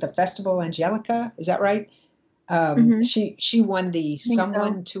 was it the Festival Angelica? Is that right? She won the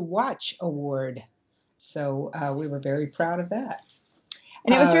Someone to Watch award. So we were very proud of that.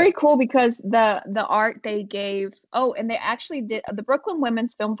 And it was very cool because the art they gave, and they actually did, the Brooklyn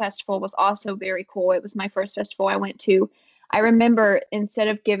Women's Film Festival was also very cool. It was my first festival I went to. I remember instead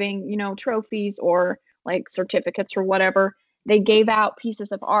of giving, trophies or like certificates or whatever, they gave out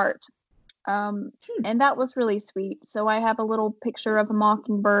pieces of art. And that was really sweet. So I have a little picture of a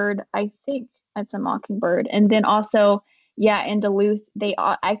mockingbird. I think it's a mockingbird. And then also, yeah, in Duluth,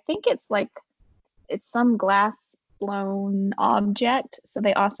 I think it's some glass blown object. So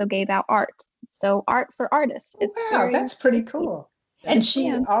they also gave out art. So art for artists. Wow, that's pretty cool. And she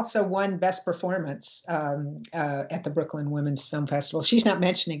Yeah. also won Best Performance at the Brooklyn Women's Film Festival. She's not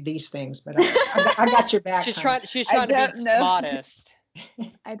mentioning these things, but I got your back. She's honey. trying to be modest.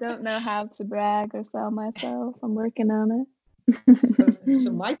 I don't know how to brag or sell myself. I'm working on it.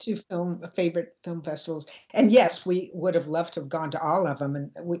 So my two favorite film festivals, and yes, we would have loved to have gone to all of them.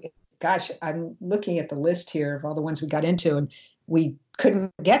 And gosh, I'm looking at the list here of all the ones we got into, and we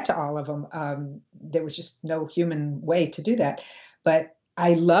couldn't get to all of them. There was just no human way to do that. But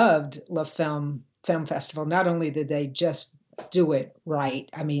I loved La Film Festival. Not only did they just do it right,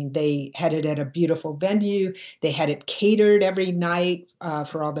 I mean, they had it at a beautiful venue. They had it catered every night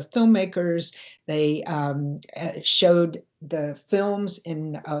for all the filmmakers. They showed the films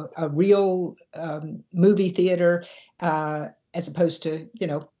in a real movie theater, as opposed to,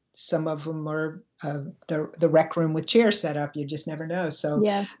 some of them are the rec room with chairs set up. You just never know. So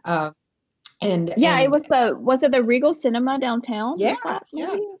yeah. And was it the Regal Cinema downtown? Yeah,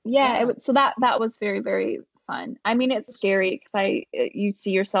 yeah. So that was very, very fun. I mean, it's scary because you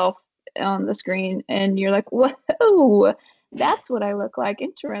see yourself on the screen and you're like, whoa, that's what I look like.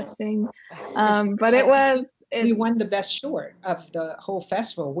 Interesting. But we won the best short of the whole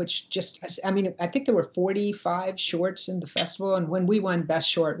festival, which I think there were 45 shorts in the festival, and when we won best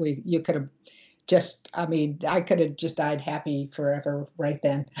short, I could have just died happy forever right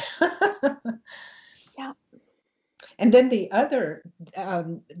then. Yeah. And then the other,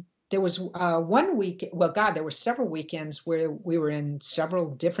 there was 1 week, there were several weekends where we were in several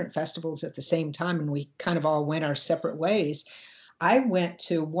different festivals at the same time, and we kind of all went our separate ways. I went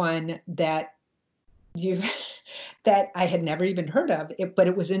to one that I had never even heard of, but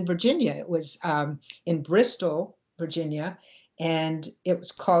it was in Virginia. It was in Bristol, Virginia, and it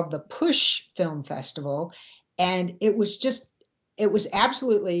was called the Push Film Festival. And it was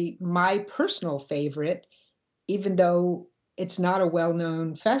absolutely my personal favorite, even though it's not a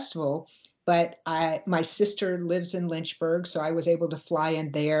well-known festival. But my sister lives in Lynchburg, so I was able to fly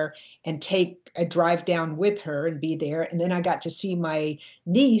in there and take a drive down with her and be there. And then I got to see my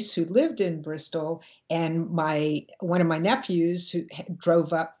niece who lived in Bristol, and one of my nephews who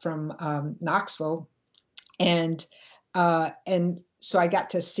drove up from Knoxville. And so I got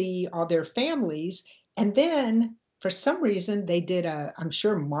to see all their families. And then for some reason they did I'm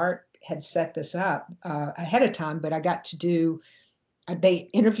sure Mark had set this up ahead of time, but I got to they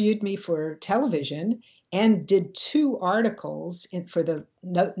interviewed me for television and did 2 articles for the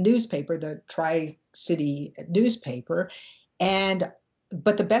newspaper, the Tri-City newspaper.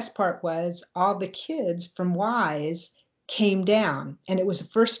 But the best part was all the kids from Wise came down, and it was the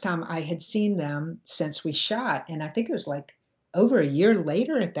first time I had seen them since we shot. And I think it was like over a year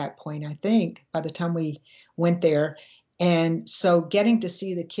later at that point, I think, by the time we went there. And so getting to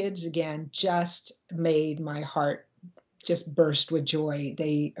see the kids again just made my heart just burst with joy.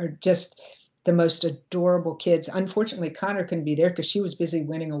 They are just the most adorable kids. Unfortunately, Connor couldn't be there because she was busy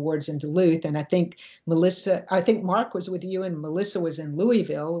winning awards in Duluth. And I think Mark was with you, and Melissa was in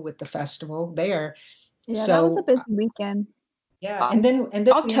Louisville with the festival there. Yeah, that was a busy weekend. Yeah, and then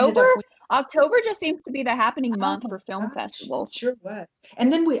October just seems to be the happening month for film festivals. Sure was.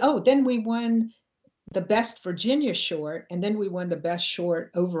 And then we won the best Virginia short, and then we won the best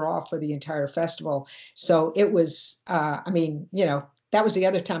short overall for the entire festival. So it was, that was the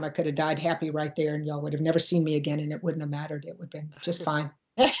other time I could have died happy right there, and y'all would have never seen me again, and it wouldn't have mattered. It would have been just fine.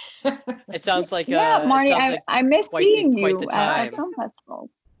 It sounds like Marty, I miss seeing you at film festivals.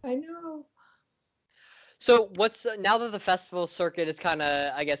 I know. So now that the festival circuit is kind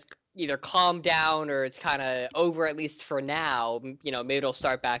of, I guess, either calmed down or it's kind of over, at least for now, maybe it'll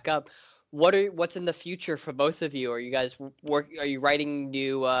start back up. What's in the future for both of you? Are you guys are you writing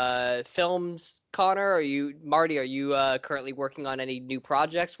new films, Connor? Marty, are you currently working on any new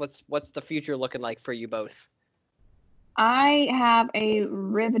projects? What's the future looking like for you both? I have a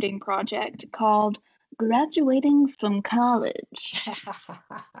riveting project called Graduating from College.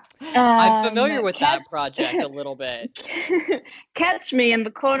 I'm familiar with that project a little bit. Catch me in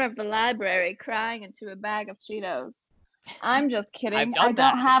the corner of the library crying into a bag of Cheetos. I'm just kidding. I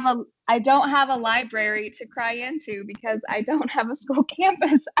don't have a library to cry into because I don't have a school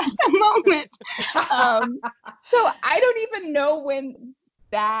campus at the moment. So I don't even know when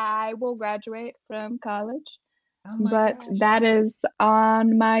I will graduate from college. But that is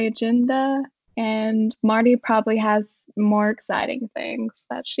on my agenda, and Marty probably has more exciting things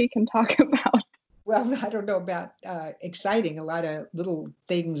that she can talk about. Well, I don't know about exciting. A lot of little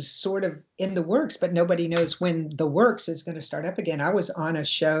things sort of in the works, but nobody knows when the works is going to start up again. I was on a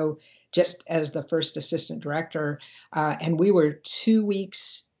show just as the first assistant director, and we were 2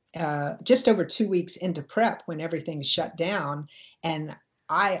 weeks, just over 2 weeks into prep when everything shut down. And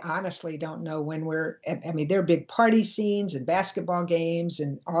I honestly don't know when I mean, there are big party scenes and basketball games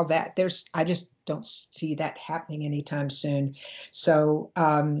and all that. I just don't see that happening anytime soon. So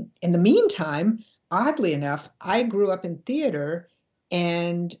in the meantime, oddly enough, I grew up in theater,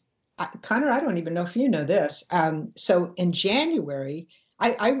 and Connor, I don't even know if you know this. So in January,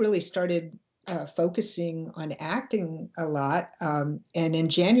 I really started focusing on acting a lot. And in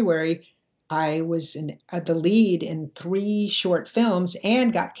January, I was the lead in 3 short films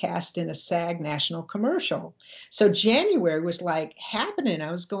and got cast in a SAG national commercial. So January was like happening.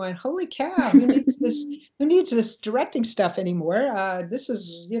 I was going, holy cow, who needs this? Who needs this directing stuff anymore? This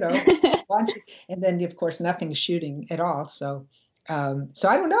is, launching. And then of course nothing's shooting at all. So so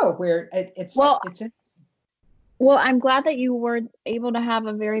I don't know where it's in. Well, I'm glad that you were able to have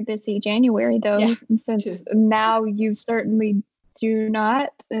a very busy January, though, Yeah, since now you certainly do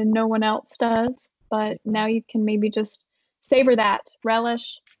not, and no one else does. But now you can maybe just savor that,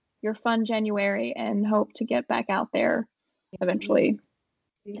 relish your fun January, and hope to get back out there eventually.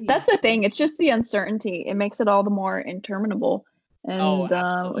 That's the thing. It's just the uncertainty. It makes it all the more interminable. And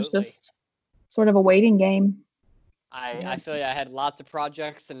it's just sort of a waiting game. I feel like I had lots of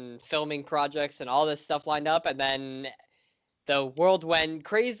projects and filming projects and all this stuff lined up, and then the world went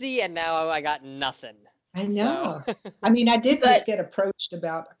crazy, and now I got nothing. I know. So. I mean, I did just get approached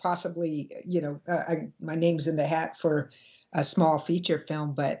about possibly, my name's in the hat for a small feature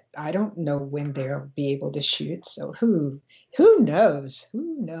film, but I don't know when they'll be able to shoot. So who knows?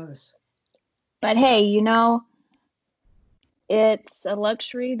 Who knows? But hey, it's a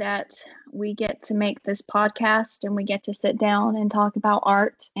luxury that we get to make this podcast and we get to sit down and talk about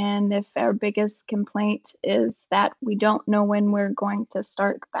art. And if our biggest complaint is that we don't know when we're going to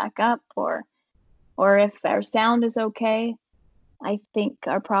start back up or if our sound is okay, I think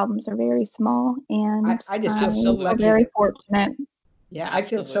our problems are very small. And I just feel so lucky. Very fortunate. Yeah, I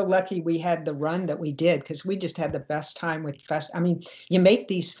feel so lucky we had the run that we did, because we just had the best time with I mean, you make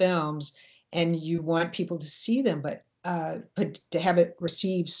these films and you want people to see them, but to have it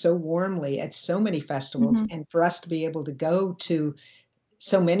received so warmly at so many festivals, and for us to be able to go to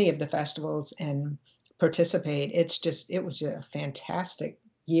so many of the festivals and participate, it was a fantastic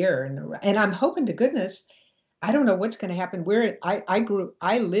year. And I'm hoping to goodness, I don't know what's going to happen.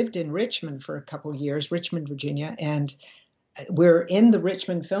 I lived in Richmond for a couple of years, Richmond, Virginia, and we're in the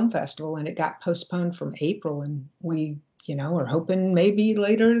Richmond Film Festival, and it got postponed from April, and we we're hoping maybe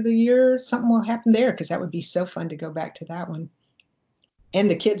later the year something will happen there, because that would be so fun to go back to that one. And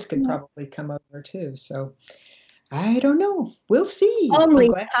the kids could probably come over too. So I don't know. We'll see. Only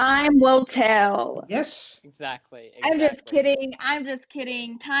time will tell. Yes. Exactly. I'm just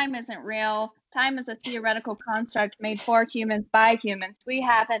kidding. Time isn't real. Time is a theoretical construct made for humans by humans. We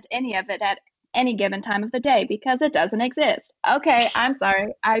haven't any of it at any given time of the day because it doesn't exist. Okay, I'm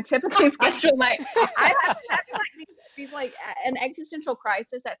sorry. I typically schedule I have these like an existential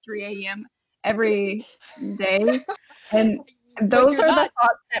crisis at 3 a.m. every day, and those are the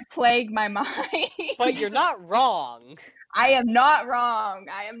thoughts that plague my mind. But you're not wrong. I am not wrong.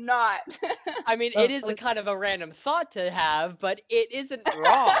 I am not. I mean, it is a kind of a random thought to have, but it isn't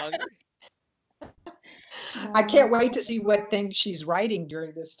wrong. I can't wait to see what things she's writing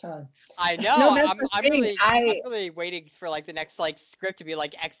during this time. I know. No, I'm really waiting for like the next script to be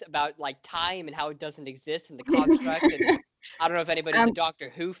about time and how it doesn't exist in the construct. And I don't know if anybody's a Doctor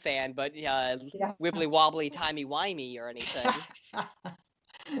Who fan, but wibbly wobbly timey wimey or anything.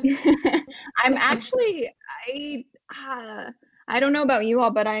 I'm actually I don't know about you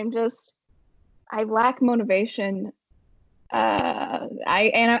all, but I lack motivation.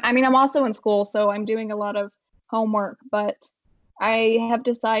 I'm also in school, so I'm doing a lot of homework, but I have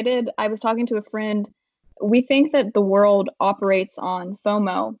decided, I was talking to a friend, we think that the world operates on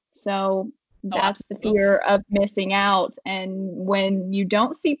FOMO. So that's the fear of missing out. And when you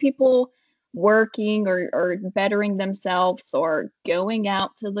don't see people working or bettering themselves or going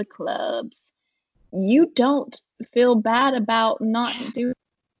out to the clubs, you don't feel bad about not doing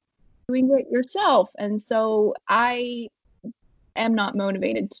it yourself. And so I am not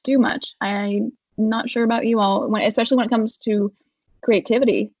motivated to do much. I'm not sure about you all, especially when it comes to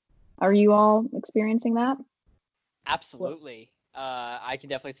creativity. Are you all experiencing that? Absolutely. I can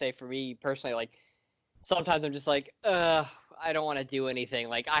definitely say for me personally, sometimes I'm just don't want to do anything.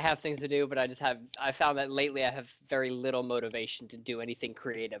 Like, I have things to do, but I found that lately I have very little motivation to do anything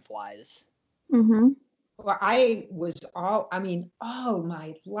creative wise. Mm-hmm. Well, I mean, all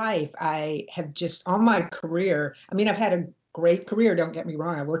my life, I have just, all my career, I mean, I've had a great career, don't get me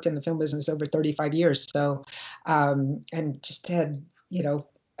wrong. I worked in the film business over 35 years. So, and just had,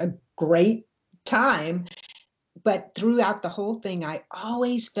 a great time. But throughout the whole thing, I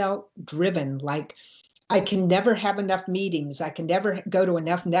always felt driven, like I can never have enough meetings. I can never go to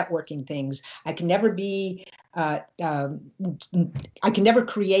enough networking things. I can never be, I can never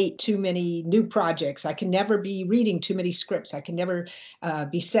create too many new projects. I can never be reading too many scripts. I can never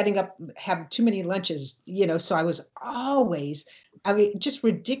be setting up, have too many lunches, So I was always, I mean, just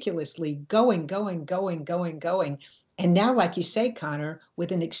ridiculously going, going, going, going, going. And now, like you say, Connor,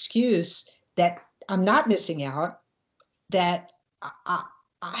 with an excuse that I'm not missing out, that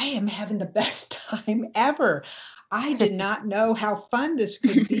I am having the best time ever. I did not know how fun this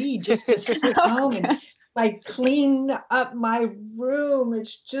could be, just to sit home and like clean up my room.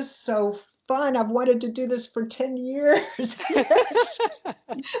 It's just so fun. I've wanted to do this for 10 years.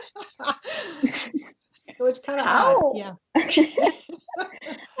 So it's kind of odd. Yeah.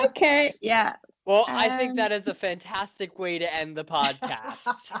 Okay. Yeah. Well, I think that is a fantastic way to end the podcast.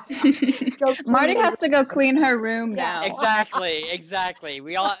 Marty has to go clean her room now. Exactly.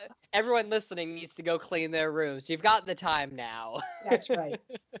 Everyone listening needs to go clean their rooms. You've got the time now. That's right.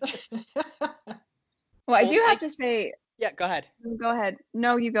 Well, I do have to say. Yeah, go ahead. Go ahead.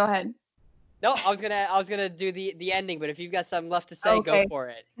 No, you go ahead. No, I was gonna do the ending, but if you've got something left to say, Okay. Go for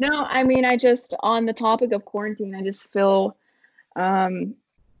it. No, I mean, on the topic of quarantine, I just feel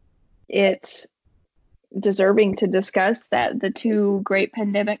it's deserving to discuss that the two great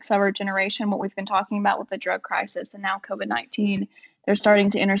pandemics of our generation, what we've been talking about with the drug crisis and now COVID-19, they're starting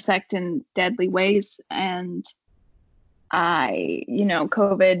to intersect in deadly ways. And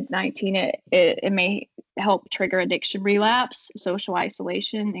COVID-19, it may help trigger addiction relapse. Social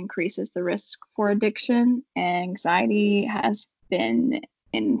isolation increases the risk for addiction. Anxiety has been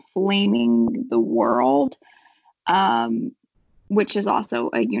inflaming the world, which is also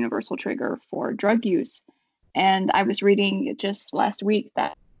a universal trigger for drug use. And I was reading just last week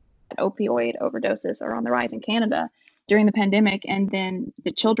that opioid overdoses are on the rise in Canada during the pandemic. And then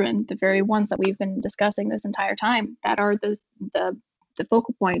the children, the very ones that we've been discussing this entire time, that are the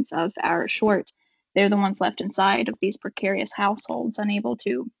focal points of our short, they're the ones left inside of these precarious households, unable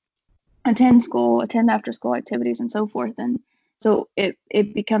to attend school, attend after school activities, and so forth. And so it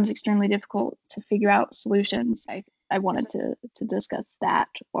becomes extremely difficult to figure out solutions. I wanted to discuss that,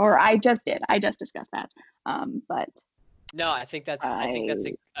 or I just discussed that. But no, I think that's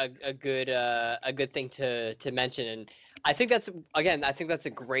a good thing to mention, and I think that's a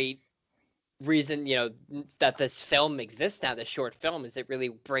great reason, that this film exists now. This short film is it really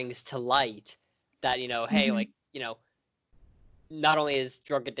brings to light that hey, mm-hmm. like not only is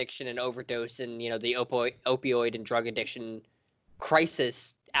drug addiction and overdose and the opioid and drug addiction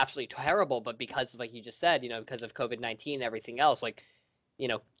crisis absolutely terrible, but because, like you just said, because of COVID-19 and everything else, like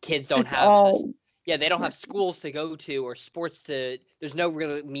kids don't have they don't have schools to go to or sports to. There's no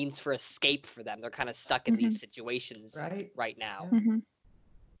real means for escape for them. They're kind of stuck in these situations right now. Mm-hmm.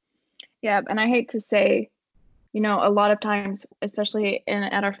 Yeah, and I hate to say, a lot of times, especially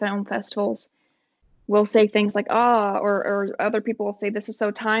at our film festivals, we'll say things like or other people will say, this is so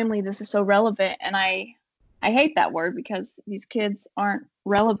timely, this is so relevant, and I hate that word, because these kids aren't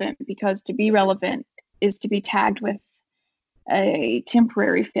relevant, because to be relevant is to be tagged with a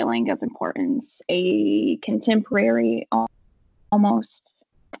temporary feeling of importance, a contemporary, almost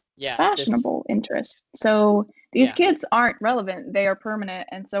fashionable interest. So these kids aren't relevant, they are permanent,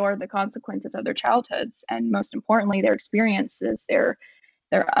 and so are the consequences of their childhoods, and most importantly, their experiences, their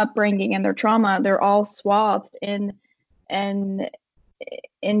upbringing and their trauma. They're all swathed in an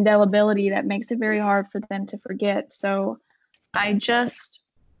indelibility that makes it very hard for them to forget. So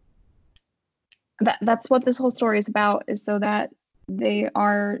that's what this whole story is about, is so that there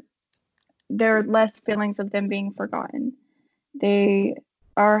are less feelings of them being forgotten. They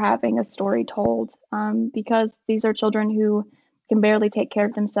are having a story told, because these are children who can barely take care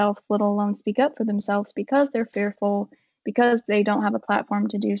of themselves, let alone speak up for themselves, because they're fearful, because they don't have a platform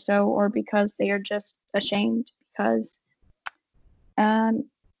to do so, or because they are just ashamed, because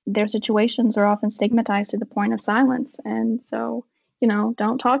their situations are often stigmatized to the point of silence. And so,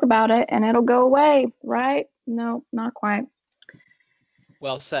 don't talk about it and it'll go away, right? No, not quite.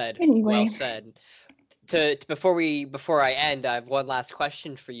 Well said. Anyway. Well said. Before I end, I have one last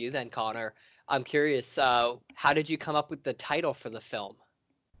question for you then, Connor. I'm curious, how did you come up with the title for the film?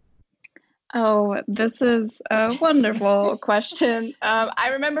 Oh, this is a wonderful question.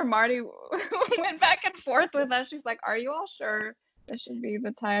 I remember Marty went back and forth with us. She was like, "Are you all sure this should be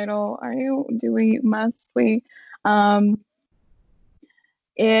the title? Must we?" Um,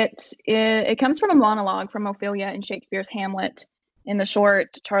 it comes from a monologue from Ophelia in Shakespeare's Hamlet. In the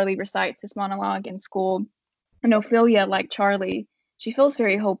short, Charlie recites this monologue in school, and Ophelia, like Charlie, she feels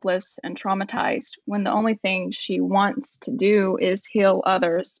very hopeless and traumatized when the only thing she wants to do is heal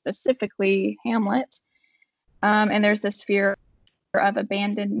others, specifically Hamlet. And there's this fear of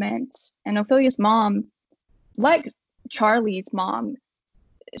abandonment. And Ophelia's mom, like Charlie's mom,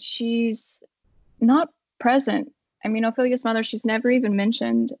 she's not present. I mean, Ophelia's mother, she's never even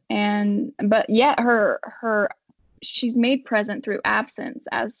mentioned, but yet she's made present through absence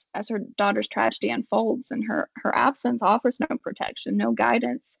as her daughter's tragedy unfolds, and her absence offers no protection, no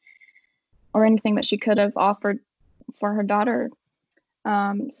guidance, or anything that she could have offered for her daughter.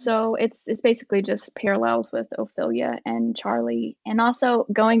 So it's basically just parallels with Ophelia and Charlie, and also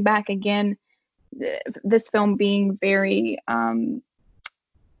going back again, this film being very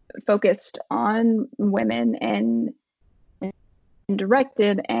focused on women and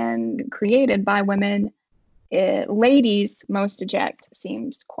directed and created by women. Ladies Most Deject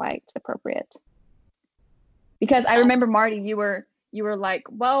seems quite appropriate, because I remember, Marty, you were like,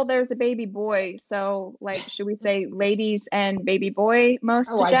 well, there's a baby boy, so like, should we say Ladies and Baby Boy Most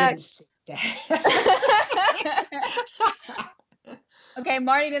Deject? I didn't see that. Okay,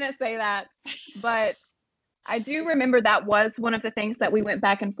 Marty didn't say that, but I do remember that was one of the things that we went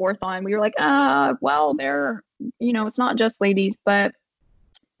back and forth on. We were like, well, it's not just ladies, but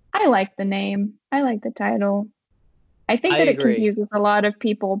I like the name. I like the title. I think that it confuses a lot of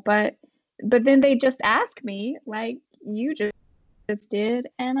people, but then they just ask me, like you just did,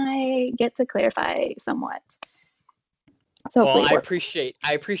 and I get to clarify somewhat. So well, I appreciate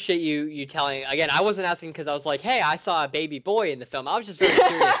you telling. Again, I wasn't asking because I was like, hey, I saw a baby boy in the film. I was just very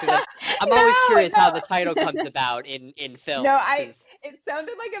curious because I'm always curious how the title comes about in film. No, it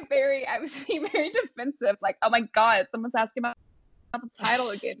sounded like I was being very defensive. Like, oh my God, someone's asking about the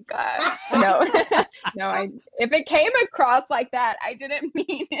title again. God, no, if it came across like that, I didn't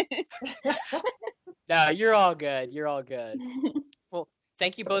mean it. No, you're all good. You're all good. Well,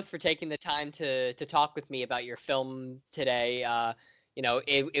 thank you both for taking the time to talk with me about your film today.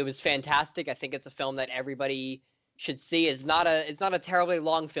 It was fantastic. I think it's a film that everybody should see. It's not a terribly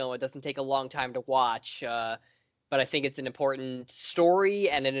long film. It doesn't take a long time to watch. But I think it's an important story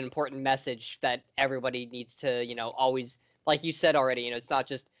and an important message that everybody needs to, always, like you said already, it's not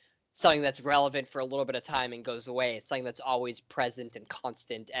just something that's relevant for a little bit of time and goes away. It's something that's always present and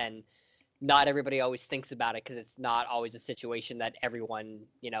constant, and not everybody always thinks about it because it's not always a situation that everyone,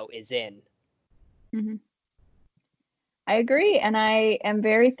 is in. Mm-hmm. I agree, and I am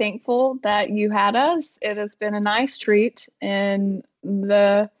very thankful that you had us. It has been a nice treat in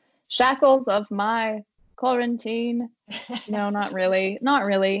the shackles of my quarantine. No, not really.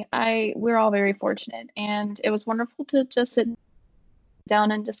 We're all very fortunate, and it was wonderful to just sit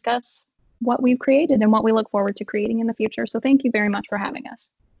down and discuss what we've created and what we look forward to creating in the future. So thank you very much for having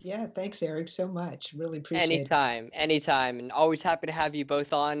us. Yeah, thanks, Eric, so much. Really appreciate it. Anytime, and always happy to have you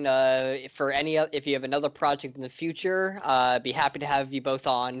both on. If you have another project in the future, be happy to have you both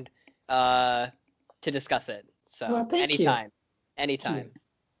on to discuss it. So anytime.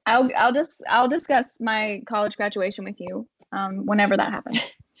 I'll discuss my college graduation with you whenever that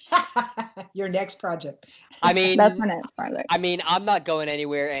happens. Your next project. I mean, that's my next project. I mean, I'm not going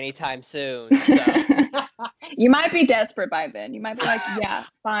anywhere anytime soon. So. You might be desperate by then. You might be like, yeah,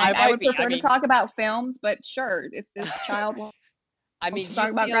 fine. I would prefer to talk about films, but sure, if this child wants to talk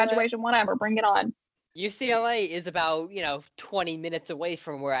about graduation, whatever, bring it on. UCLA is about 20 minutes away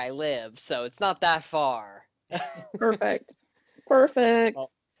from where I live, so it's not that far. Perfect.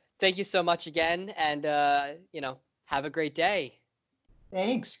 Well, thank you so much again, and have a great day.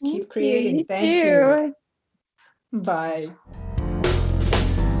 Thanks. Keep creating. Thank you. Bye.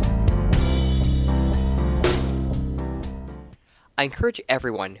 I encourage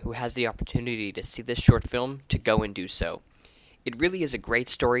everyone who has the opportunity to see this short film to go and do so. It really is a great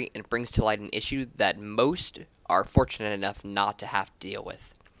story and brings to light an issue that most are fortunate enough not to have to deal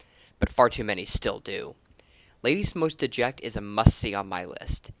with, but far too many still do. Ladies Most Deject is a must-see on my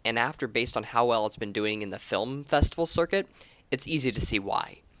list, and based on how well it's been doing in the film festival circuit, it's easy to see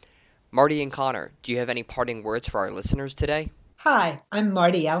why. Marty and Connor, do you have any parting words for our listeners today? Hi, I'm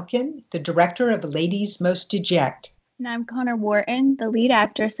Marty Elkin, the director of Ladies Most Deject. And I'm Connor Wharton, the lead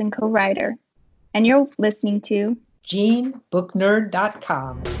actress and co-writer. And you're listening to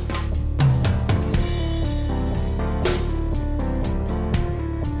GeneBookNerd.com.